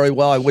Max very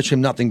well. I wish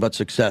him nothing but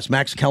success.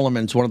 Max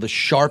Kellerman's one of the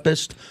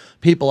sharpest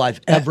people I've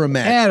ever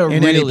met and a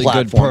in really any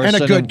platform. good person.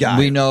 And a good guy.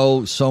 We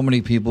know so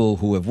many people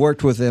who have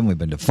worked with him. We've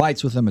been to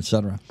fights with him,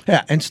 etc.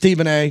 Yeah, and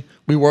Stephen A.,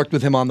 we worked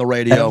with him on the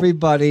radio.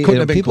 Everybody, couldn't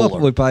have been people cooler.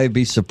 would probably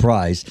be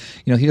surprised.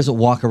 He doesn't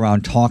walk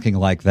around talking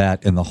like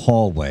that in the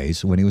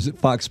hallways when he was at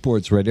Fox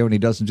Sports Radio, and he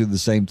doesn't do the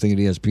same thing at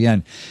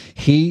ESPN.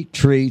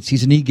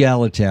 He's an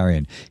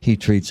egalitarian. He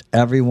treats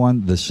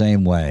everyone the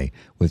same way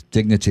with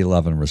dignity,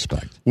 love, and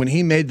respect. When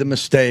he made the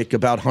mistake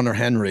about Hunter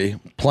Henry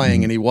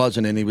playing and he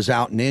wasn't, and he was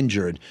out and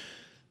injured,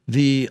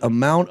 the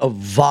amount of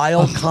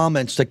vile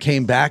comments that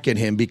came back at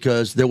him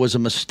because there was a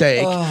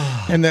mistake,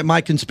 and that my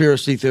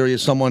conspiracy theory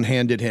is someone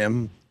handed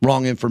him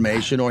wrong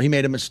information or he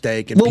made a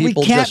mistake, and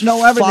people we can't just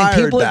know everything.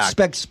 fired People back.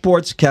 expect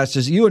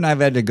sportscasters. You and I have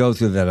had to go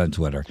through that on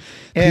Twitter.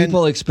 And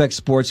people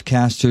expect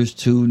sportscasters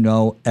to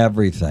know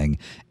everything,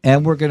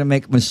 and we're going to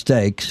make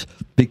mistakes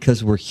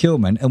because we're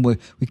human, and we're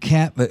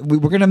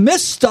going to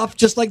miss stuff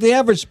just like the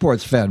average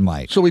sports fan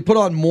might. So we put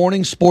on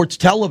morning sports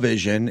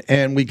television,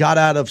 and we got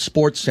out of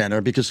Sports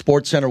Center because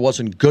Sports Center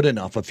wasn't good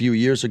enough a few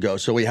years ago.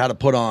 So we had to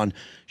put on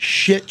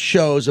shit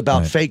shows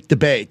about fake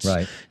debates.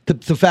 Right.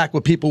 The fact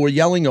where people were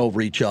yelling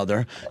over each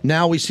other.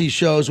 Now we see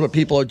shows where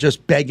people are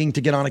just begging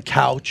to get on a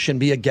couch and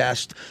be a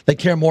guest. They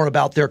care more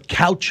about their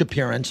couch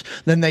appearance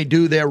than they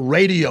do their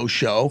radio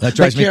show. That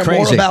drives me They care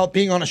crazy. more about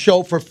being on a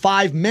show for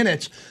 5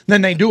 minutes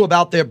than they do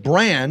about their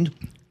brand.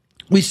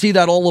 We see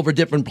that all over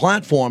different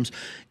platforms,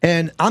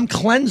 and I'm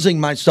cleansing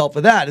myself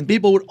of that. And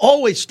people would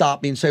always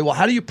stop me and say, well,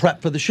 how do you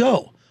prep for the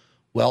show?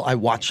 Well, I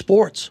watch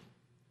sports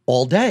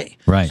all day.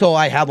 Right. So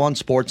I have on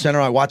Sports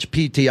Center, I watch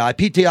PTI.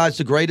 PTI is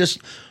the greatest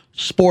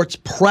sports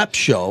prep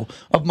show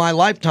of my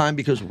lifetime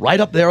because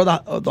right up there are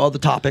the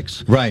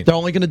topics. Right. They're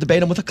only going to debate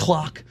them with a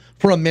clock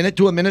for a minute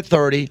to a minute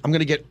 30. I'm going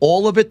to get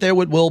all of it there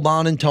with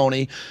Wilbon and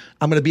Tony.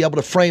 I'm going to be able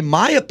to frame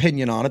my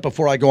opinion on it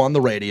before I go on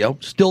the radio.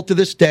 Still to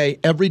this day,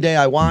 every day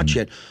I watch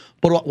it.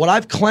 But what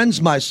I've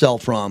cleansed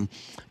myself from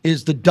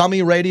is the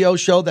dummy radio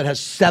show that has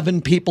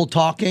 7 people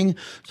talking.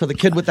 So the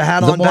kid with the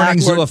hat The on morning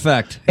backwards. zoo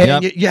effect.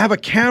 And Yep. you have a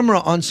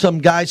camera on some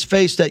guy's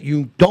face that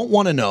you don't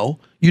want to know.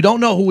 You don't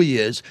know who he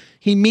is.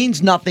 He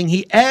means nothing.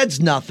 He adds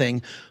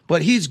nothing.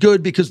 But he's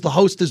good because the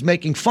host is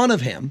making fun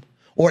of him,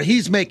 or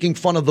he's making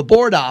fun of the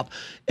board op.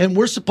 And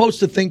we're supposed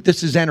to think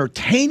this is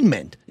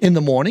entertainment in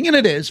the morning, and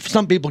it is.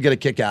 Some people get a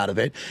kick out of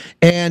it.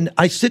 And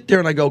I sit there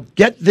and I go,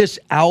 get this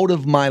out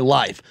of my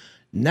life.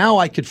 Now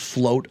I could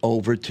float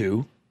over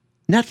to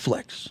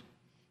Netflix,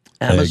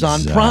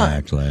 Amazon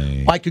Exactly.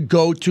 Prime. I could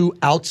go to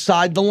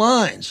Outside the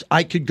Lines.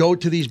 I could go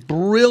to these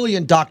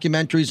brilliant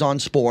documentaries on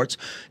sports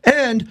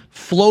and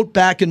float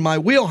back in my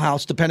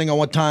wheelhouse, depending on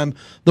what time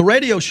the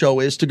radio show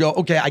is, to go,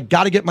 okay, I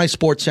got to get my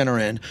Sports Center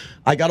in.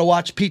 I got to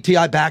watch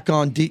PTI back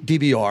on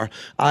DVR.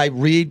 I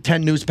read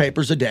 10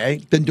 newspapers a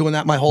day. Been doing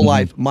that my whole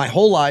life. My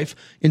whole life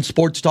in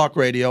sports talk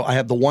radio, I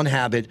have the one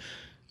habit,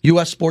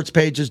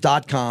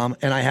 USSportsPages.com,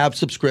 and I have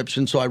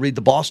subscriptions. So I read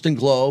the Boston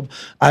Globe,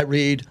 I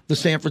read the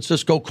San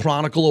Francisco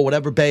Chronicle or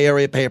whatever Bay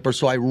Area paper.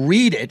 So I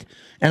read it,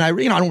 and I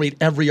don't read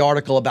every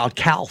article about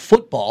Cal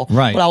football,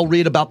 right, but I'll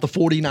read about the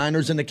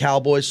 49ers and the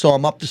Cowboys, so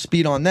I'm up to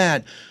speed on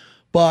that.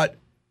 But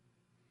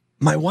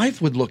my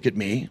wife would look at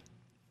me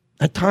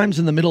at times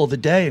in the middle of the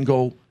day and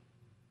go,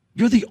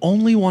 you're the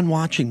only one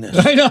watching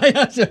this. I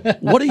know.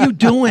 What are you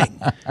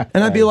doing?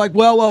 And I'd be like,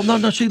 well,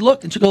 no. She'd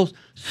look, and she goes,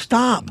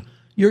 stop.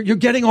 You're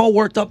getting all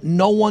worked up.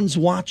 No one's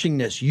watching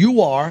this.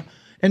 You are.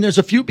 And there's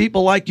a few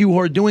people like you who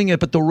are doing it,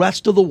 but the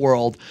rest of the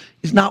world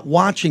is not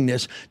watching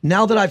this.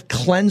 Now that I've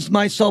cleansed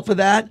myself of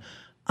that,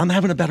 I'm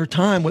having a better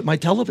time with my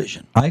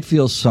television. I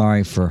feel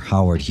sorry for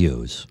Howard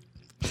Hughes.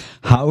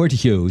 Howard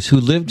Hughes,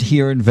 who lived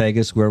here in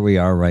Vegas where we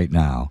are right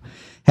now,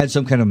 had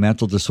some kind of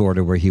mental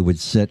disorder where he would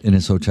sit in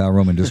his hotel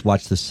room and just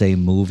watch the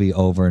same movie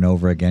over and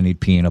over again. He'd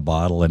pee in a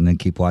bottle and then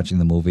keep watching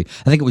the movie.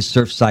 I think it was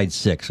Surfside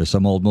 6 or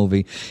some old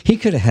movie. He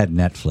could have had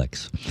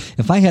Netflix.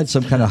 If I had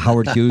some kind of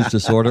Howard Hughes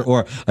disorder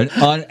or an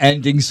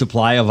unending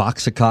supply of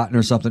Oxycontin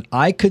or something,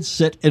 I could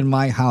sit in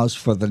my house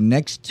for the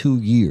next 2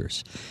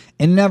 years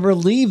and never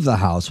leave the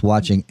house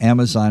watching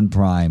Amazon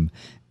Prime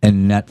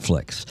and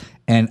Netflix.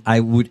 And I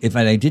would, if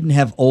I didn't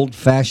have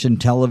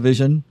old-fashioned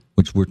television,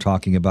 which we're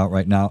talking about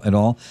right now at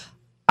all,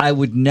 I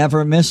would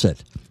never miss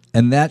it.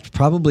 And that's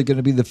probably going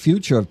to be the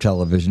future of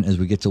television, is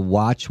we get to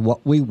watch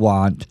what we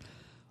want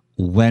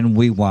when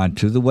we want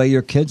to, the way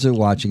your kids are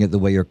watching it, the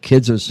way your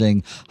kids are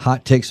seeing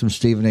hot takes from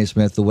Stephen A.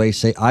 Smith, the way,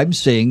 say, I'm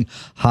seeing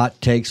hot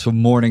takes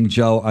from Morning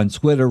Joe on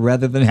Twitter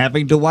rather than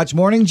having to watch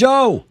Morning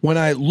Joe. When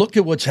I look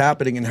at what's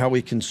happening and how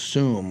we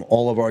consume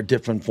all of our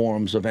different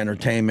forms of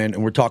entertainment,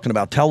 and we're talking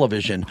about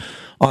television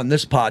on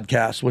this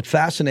podcast, what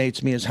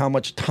fascinates me is how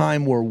much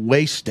time we're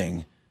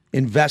wasting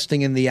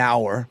investing in the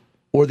hour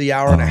or the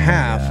hour and a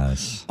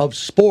half of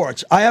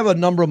sports. I have a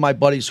number of my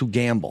buddies who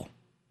gamble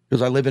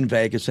because I live in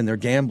Vegas and they're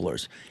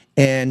gamblers.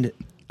 And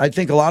I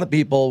think a lot of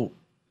people,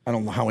 I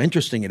don't know how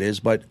interesting it is,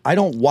 but I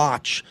don't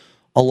watch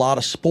a lot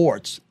of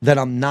sports that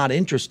I'm not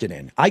interested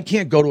in. I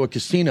can't go to a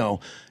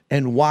casino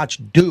and watch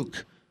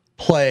Duke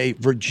play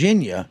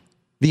Virginia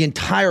the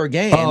entire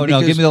game. Oh, no,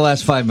 give me the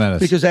last 5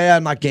 minutes. Because A,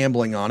 I'm not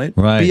gambling on it.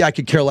 Right. B, I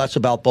could care less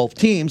about both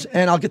teams,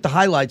 and I'll get the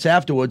highlights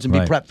afterwards and be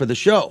prepped for the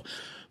show.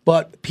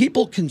 But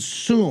people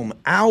consume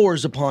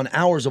hours upon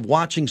hours of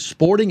watching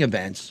sporting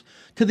events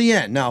to the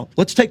end. Now,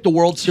 let's take the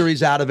World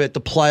Series out of it,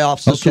 the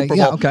playoffs, the Super Bowl.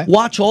 Yeah, okay.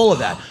 Watch all of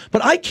that.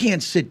 But I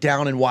can't sit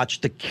down and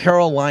watch the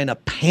Carolina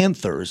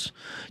Panthers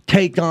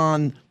take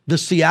on the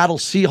Seattle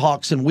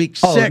Seahawks in Week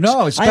 6. Oh,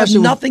 no, I have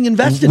nothing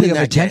invested in that. We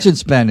have attention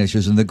span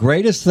issues. And the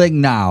greatest thing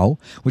now,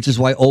 which is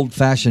why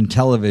old-fashioned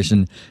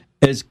television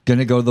is going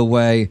to go the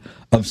way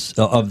of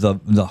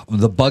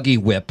the buggy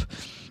whip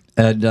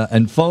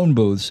and phone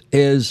booths,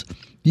 is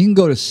you can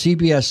go to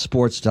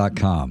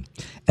CBSSports.com,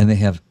 and they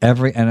have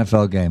every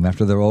NFL game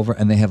after they're over,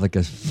 and they have like a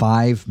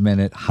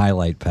 5-minute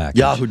highlight package.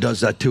 Yahoo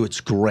does that too.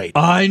 It's great.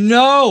 I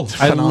know.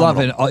 I love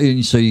it.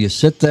 And so you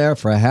sit there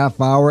for a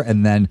half hour,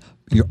 and then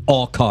you're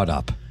all caught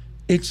up.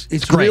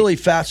 It's really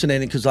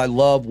fascinating because I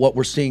love what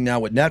we're seeing now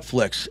with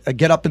Netflix. I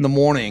get up in the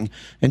morning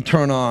and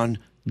turn on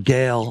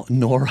Gail,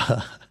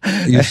 Nora.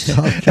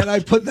 And I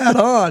put that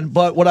on,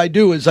 but what I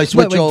do is I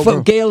switch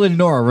over. Gail and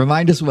Nora,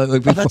 remind us what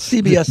that's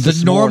CBS.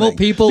 The normal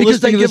people, because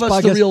they give us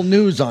podcast? the real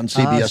news on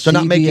CBS. They're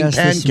not making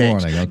CBS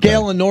pancakes. Okay.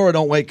 Gail and Nora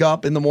don't wake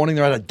up in the morning.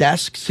 They're at a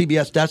desk,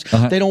 CBS desk.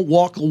 They don't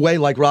walk away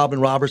like Robin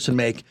Robertson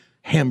make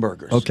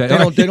hamburgers. Okay,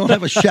 they don't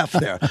have a chef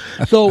there.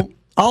 So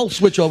I'll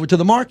switch over to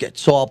the market.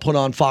 So I'll put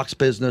on Fox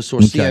Business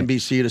or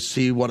CNBC to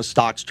see what a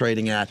stock's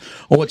trading at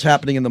or what's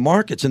happening in the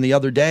markets. And the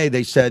other day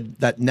they said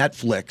that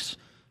Netflix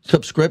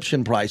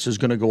subscription price is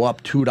going to go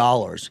up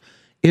 $2.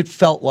 It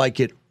felt like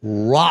it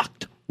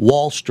rocked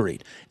Wall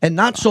Street. And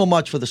not so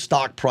much for the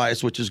stock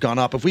price, which has gone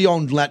up. If we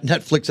owned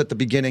Netflix at the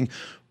beginning,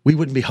 we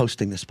wouldn't be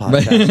hosting this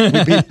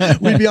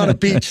podcast. We'd be on a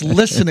beach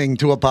listening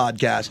to a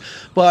podcast.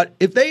 But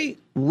if they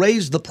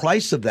raised the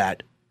price of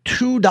that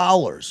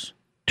 $2.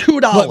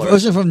 What,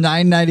 was it from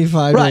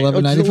 $9.95 to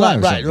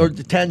 $11.95? Right, or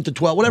 10 to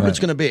 12, whatever it's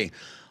going to be.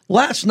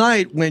 Last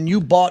night, when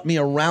you bought me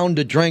a round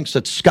of drinks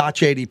at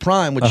Scotch 80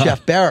 Prime with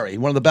Chef Barry,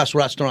 one of the best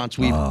restaurants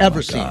we've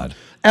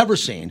ever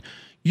seen,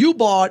 you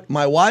bought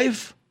my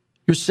wife,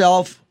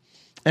 yourself,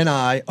 and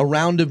I a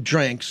round of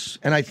drinks,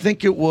 and I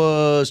think it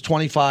was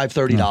 $25,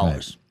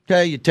 $30.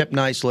 Okay, you tip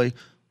nicely.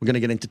 We're going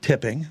to get into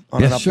tipping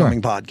on an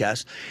upcoming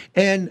podcast.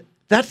 And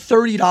that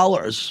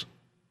 $30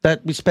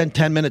 that we spent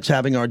 10 minutes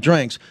having our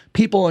drinks,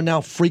 people are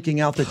now freaking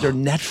out that their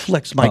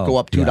Netflix might go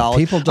up $2. Yeah.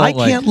 People don't I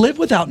can't live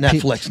without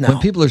Netflix now. When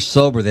people are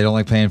sober, they don't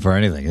like paying for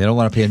anything. They don't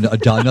want to pay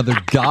another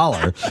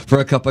 $1 for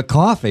a cup of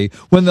coffee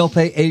when they'll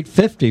pay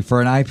 $8.50 for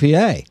an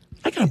IPA.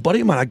 I got a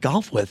buddy of mine I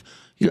golf with.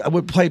 I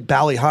would play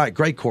Bally High,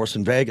 great course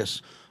in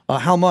Vegas.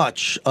 How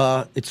much?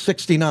 It's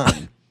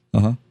 69.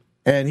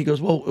 And he goes,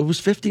 well, it was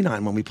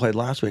 59 when we played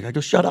last week. I go,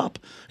 shut up.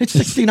 It's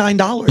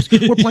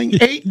 $69. We're playing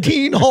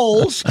 18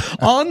 holes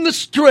on the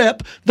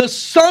strip. The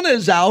sun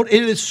is out.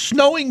 It is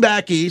snowing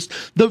back east.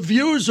 The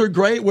views are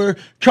great. We're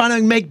trying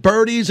to make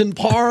birdies and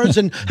pars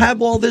and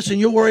have all this, and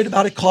you're worried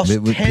about it costs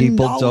 $10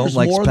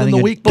 more than the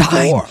week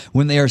before.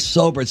 When they are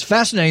sober. It's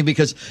fascinating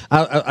because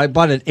I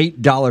bought an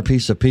 $8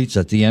 piece of pizza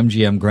at the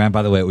MGM Grand.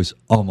 By the way, it was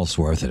almost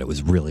worth it. It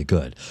was really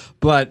good.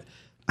 But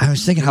I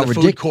was thinking how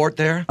ridiculous. Food court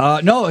there?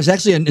 No, it's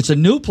actually it's a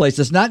new place.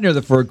 It's not near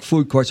the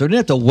food court, so I didn't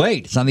have to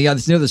wait. It's on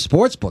it's near the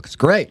sports book. It's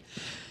great.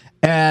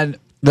 And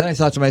then I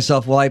thought to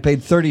myself, well, I paid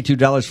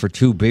 $32 for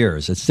 2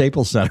 beers at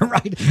Staples Center,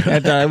 right?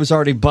 And I was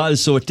already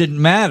buzzed, so it didn't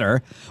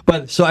matter.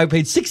 But so I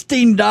paid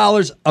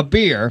 $16 a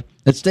beer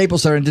at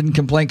Staples Center and didn't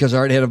complain because I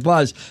already had a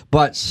buzz.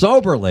 But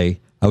soberly,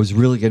 I was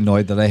really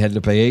annoyed that I had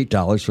to pay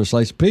 $8 for a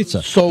slice of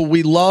pizza. So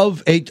I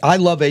love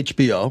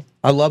HBO.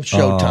 I love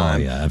Showtime. Oh,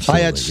 yeah,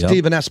 absolutely. I had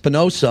Steven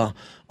Espinosa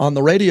on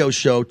the radio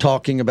show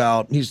talking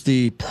about, he's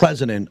the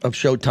president of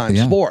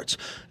Showtime Sports.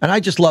 And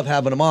I just love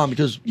having him on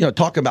because,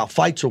 talking about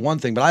fights are one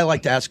thing, but I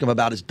like to ask him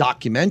about his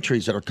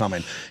documentaries that are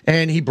coming.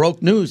 And he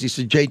broke news. He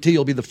said, JT,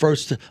 I'll be the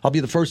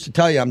first to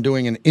tell you I'm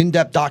doing an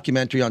in-depth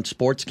documentary on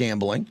sports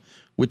gambling,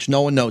 which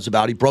no one knows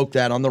about. He broke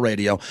that on the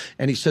radio.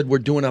 And he said, we're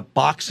doing a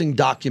boxing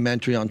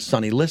documentary on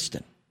Sonny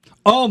Liston.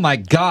 Oh, my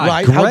God.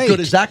 Right? Great. How good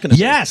is that going to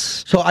be?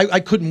 Yes. So I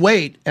couldn't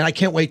wait, and I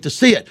can't wait to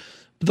see it.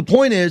 But the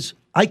point is,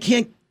 I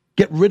can't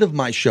get rid of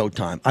my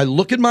Showtime. I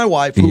look at my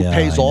wife, who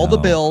pays all the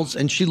bills,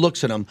 and she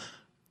looks at them.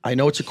 I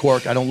know it's a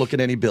quirk. I don't look at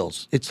any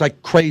bills. It's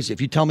like crazy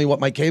if you tell me what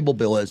my cable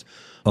bill is.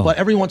 But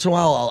every once in a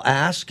while, I'll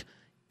ask,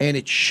 and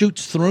it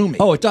shoots through me.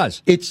 Oh, it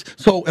does.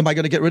 So am I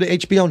going to get rid of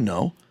HBO?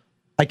 No.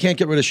 I can't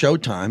get rid of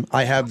Showtime.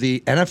 I have the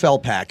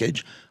NFL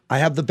package. I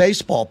have the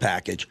baseball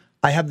package.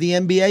 I have the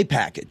NBA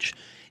package.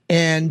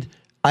 And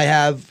I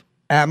have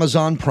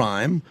Amazon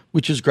Prime,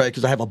 which is great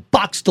because I have a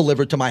box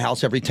delivered to my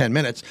house every 10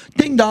 minutes.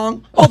 Ding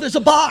dong. Oh, there's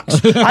a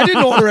box. I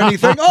didn't order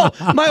anything.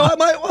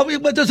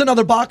 But there's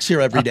another box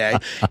here every day.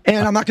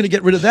 And I'm not going to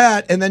get rid of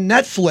that. And then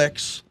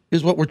Netflix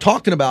is what we're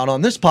talking about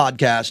on this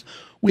podcast.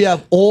 We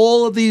have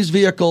all of these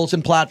vehicles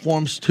and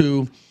platforms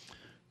to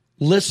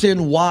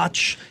listen,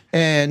 watch,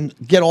 and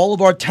get all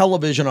of our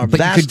television, our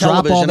vast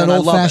television. Drop all that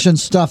old-fashioned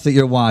stuff that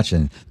you're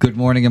watching. Good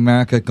Morning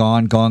America,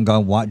 gone.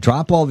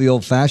 Drop all the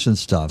old-fashioned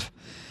stuff.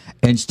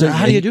 And still,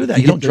 how do you do that?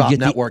 You don't drop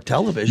network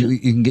television. You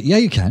can get,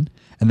 you can.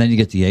 And then you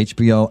get the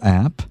HBO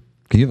app.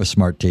 You have a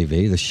smart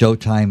TV, the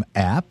Showtime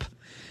app.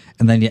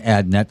 And then you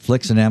add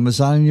Netflix and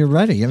Amazon, and you're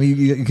ready. I mean,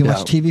 you can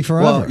watch TV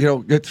forever.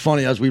 Well, it's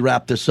funny as we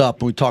wrap this up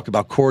and we talk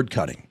about cord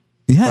cutting.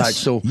 Yes. Right,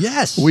 so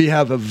yes. We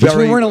have which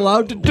we weren't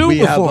allowed to do before. We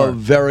have a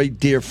very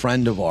dear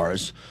friend of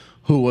ours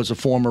who was a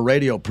former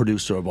radio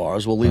producer of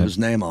ours. We'll leave his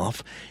name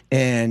off.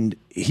 And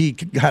he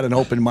had an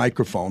open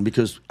microphone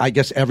because I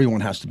guess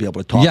everyone has to be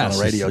able to talk on a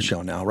radio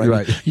show now, right?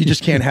 Right. You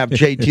just can't have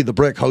JT the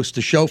Brick host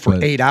a show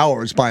for 8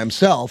 hours by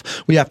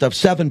himself. We have to have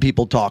 7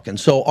 people talking.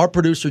 So our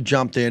producer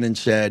jumped in and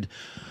said,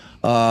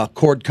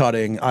 cord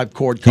cutting, I've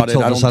cord cut it.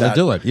 He told us how to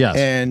do it, yes.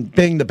 And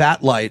bing, the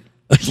bat light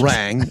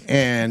rang,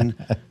 and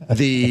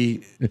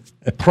the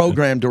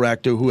program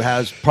director, who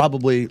has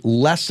probably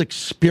less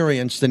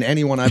experience than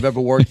anyone I've ever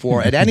worked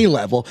for at any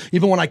level,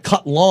 even when I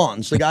cut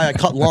lawns, the guy I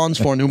cut lawns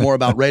for knew more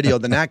about radio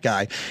than that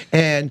guy.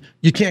 And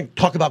you can't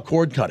talk about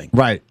cord cutting.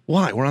 Right.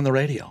 Why? We're on the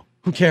radio.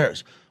 Who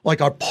cares? Like,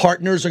 our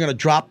partners are going to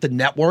drop the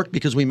network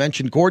because we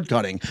mentioned cord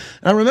cutting.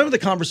 And I remember the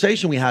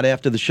conversation we had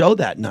after the show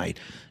that night.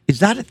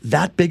 Is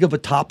that big of a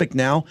topic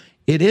now?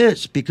 It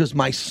is, because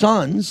my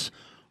sons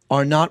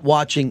are not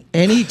watching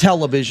any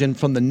television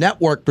from the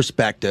network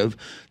perspective.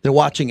 They're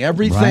watching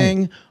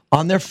everything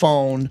on their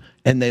phone,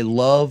 and they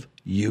love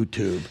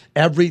YouTube.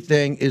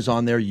 Everything is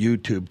on their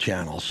YouTube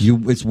channels.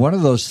 It's one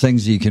of those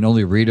things that you can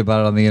only read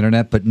about on the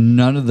internet, but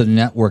none of the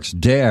networks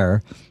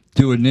dare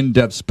do an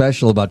in-depth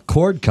special about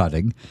cord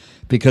cutting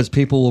because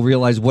people will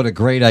realize what a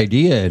great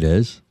idea it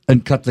is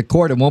and cut the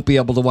cord and won't be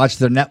able to watch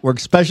their network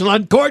special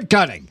on cord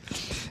cutting.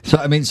 So,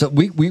 I mean,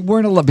 we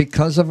weren't allowed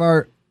because of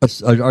our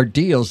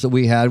deals that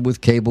we had with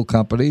cable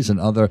companies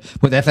and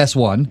with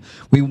FS1,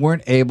 we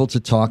weren't able to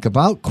talk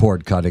about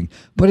cord cutting.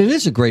 But it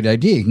is a great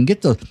idea. You can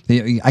get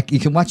you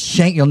can watch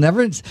you'll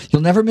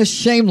never miss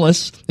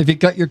Shameless if you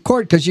cut your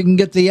cord because you can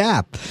get the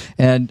app.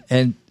 And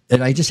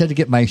I just had to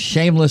get my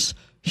Shameless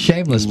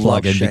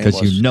plug in because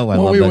I love that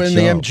show. We were in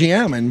the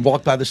MGM and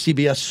walked by the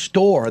CBS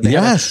store. And they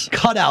had a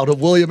cutout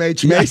of William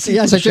H. Macy.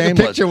 Yes, I took a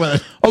picture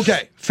with it.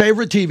 Okay,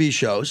 favorite TV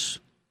shows.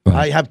 Right.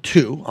 I have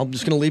 2. I'm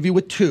just going to leave you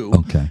with 2.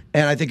 Okay.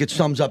 And I think it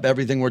sums up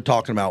everything we're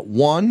talking about.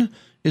 One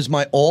is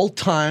my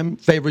all-time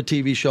favorite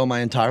TV show my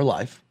entire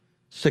life,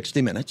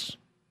 60 Minutes.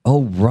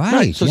 Oh,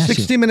 right. So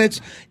 60 Minutes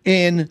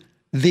in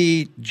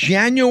the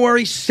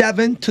January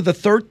 7th to the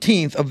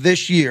 13th of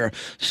this year,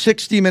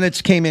 60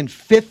 Minutes came in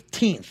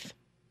 15th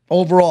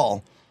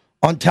overall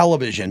on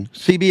television.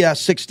 CBS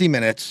 60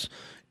 Minutes,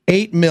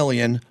 8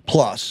 million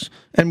plus.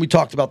 And we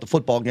talked about the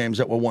football games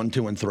that were 1,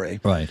 2, and 3.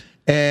 Right.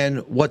 And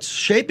what's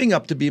shaping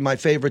up to be my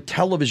favorite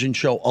television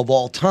show of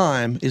all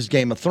time is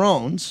Game of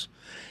Thrones.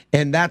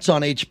 And that's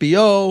on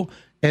HBO.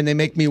 And they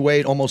make me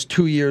wait almost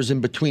 2 years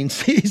in between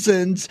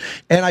seasons.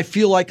 And I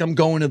feel like I'm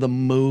going to the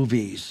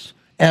movies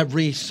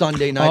every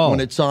Sunday night when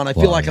it's on. I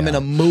feel like I'm in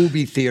a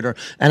movie theater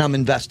and I'm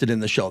invested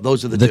in the show.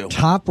 Those are the 2. The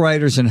top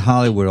writers in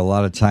Hollywood, a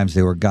lot of times,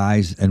 they were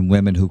guys and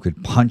women who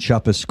could punch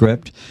up a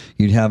script.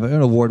 You'd have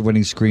an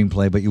award-winning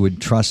screenplay, but you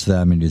would trust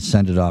them and you'd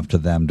send it off to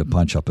them to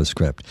punch up a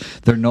script.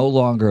 They're no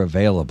longer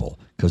available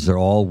because they're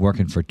all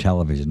working for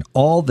television.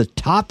 All the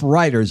top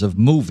writers of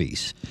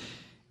movies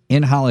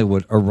in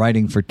Hollywood are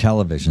writing for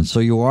television. So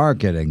you are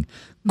getting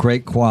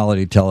great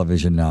quality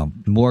television now.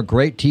 More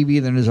great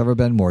TV than there's ever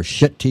been, more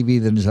shit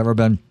TV than there's ever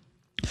been.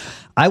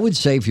 I would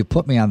say if you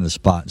put me on the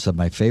spot and said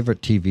my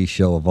favorite TV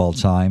show of all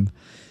time,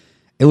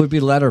 it would be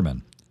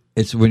Letterman.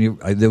 It's when you.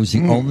 There was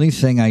the only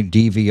thing I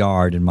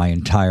DVR'd in my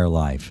entire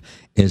life.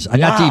 Is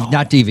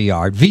not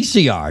DVR'd,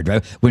 VCR'd.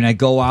 Right? When I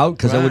go out,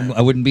 because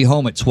I wouldn't be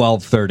home at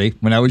 12:30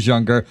 when I was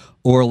younger,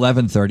 or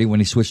 11:30 when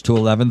he switched to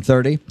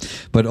 11:30.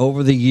 But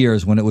over the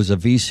years, when it was a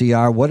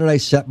VCR, what did I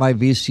set my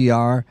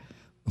VCR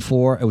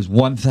for? It was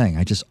one thing.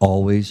 I just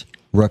always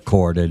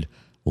recorded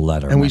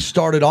Letterman. And we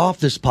started off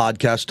this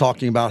podcast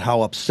talking about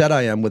how upset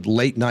I am with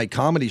late night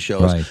comedy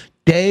shows. Right.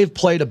 Dave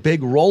played a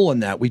big role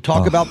in that. We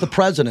talk about the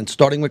president,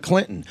 starting with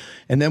Clinton.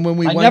 And then when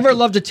we I never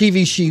loved a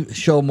TV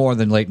show more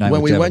than Late Night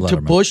when with we David went to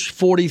Letterman. Bush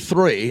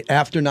 43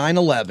 after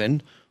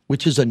 9/11,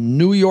 which is a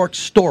New York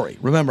story.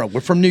 Remember, we're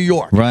from New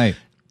York. Right.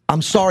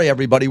 I'm sorry,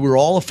 everybody. We were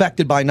all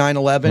affected by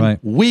 9/11. Right.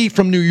 We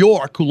from New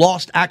York, who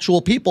lost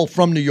actual people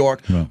from New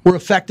York, were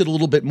affected a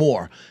little bit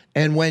more.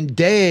 And when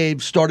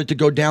Dave started to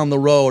go down the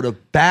road of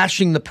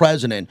bashing the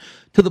president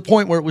to the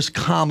point where it was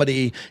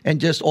comedy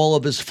and just all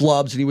of his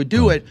flubs, and he would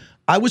do it,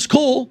 I was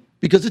cool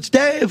because it's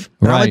Dave.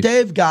 I'm a Right.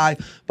 Dave guy.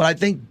 But I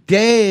think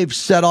Dave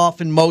set off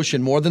in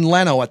motion more than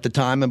Leno at the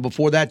time, and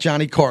before that,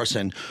 Johnny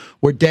Carson,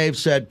 where Dave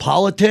said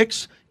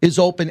politics is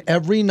open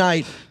every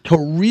night to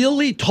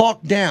really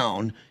talk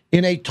down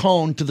in a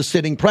tone to the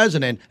sitting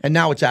president, and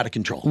now it's out of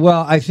control.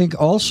 Well, I think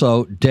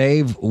also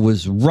Dave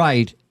was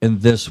right in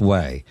this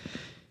way.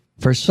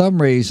 For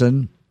some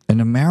reason, in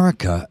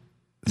America,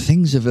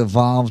 things have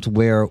evolved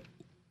where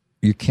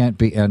you can't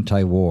be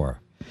anti-war.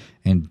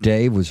 And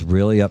Dave was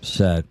really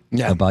upset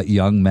about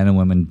young men and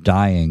women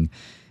dying,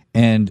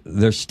 and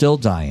they're still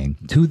dying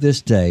to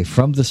this day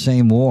from the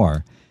same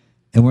war,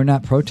 and we're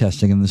not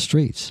protesting in the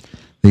streets.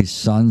 These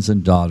sons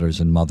and daughters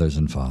and mothers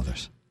and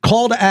fathers.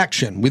 Call to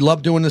action. We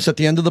love doing this at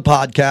the end of the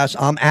podcast.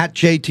 I'm at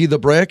JT the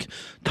Brick.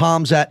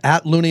 Tom's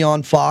at Looney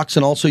on Fox,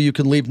 and also you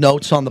can leave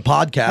notes on the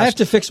podcast. I have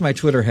to fix my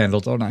Twitter handle,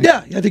 don't I?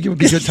 Yeah, I think it would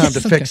be a good time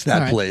to fix that,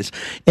 All right. please.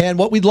 And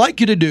what we'd like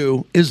you to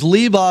do is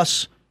leave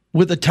us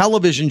with a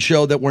television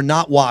show that we're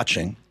not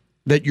watching,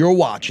 that you're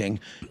watching,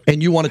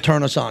 and you want to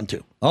turn us on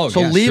to. Oh,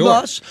 so yeah, leave sure.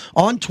 us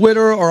on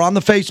Twitter or on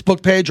the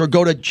Facebook page, or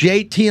go to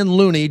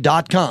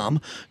jtandlooney.com,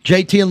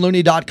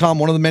 jtandlooney.com,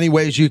 one of the many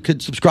ways you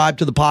could subscribe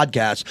to the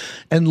podcast,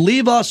 and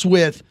leave us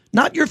with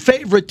not your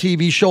favorite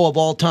TV show of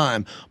all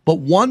time, but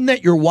one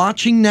that you're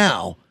watching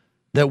now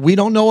that we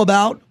don't know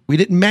about, we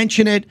didn't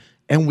mention it,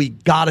 and we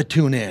got to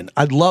tune in.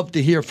 I'd love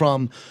to hear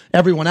from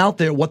everyone out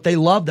there what they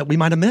love that we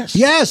might have missed.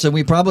 Yes, and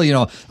we probably,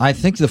 I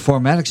think the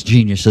Formatics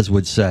geniuses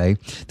would say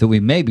that we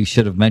maybe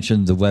should have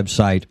mentioned the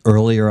website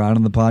earlier on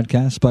in the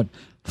podcast, but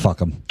fuck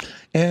them.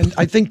 And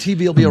I think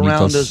TV will be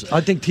around Because- us. I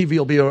think TV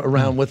will be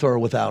around with or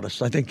without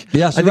us. I think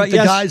Yes, the right,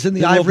 yes, guys in the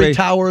it will ivory be.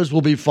 towers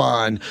will be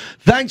fine.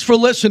 Thanks for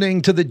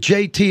listening to the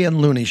JT and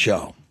Looney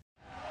Show.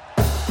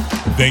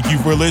 Thank you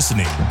for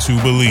listening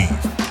to Believe.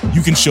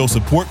 You can show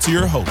support to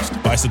your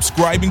host by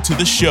subscribing to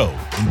the show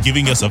and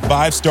giving us a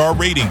 5-star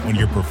rating on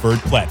your preferred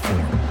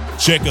platform.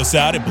 Check us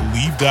out at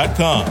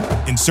Believe.com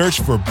and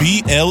search for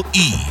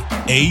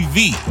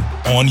BLEAV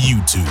on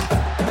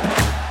YouTube.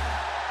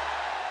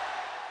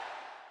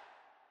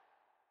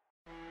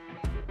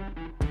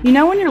 You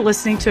know when you're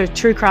listening to a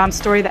true crime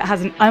story that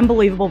has an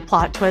unbelievable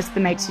plot twist that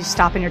makes you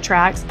stop in your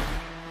tracks?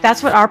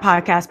 That's what our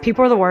podcast,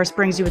 People Are the Worst,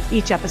 brings you with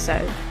each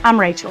episode. I'm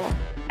Rachel.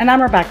 And I'm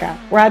Rebecca.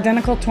 We're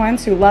identical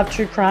twins who love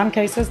true crime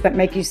cases that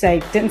make you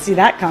say, didn't see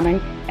that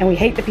coming, and we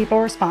hate the people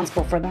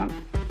responsible for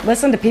them.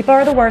 Listen to People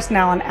Are the Worst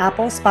now on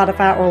Apple,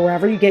 Spotify, or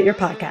wherever you get your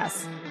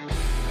podcasts.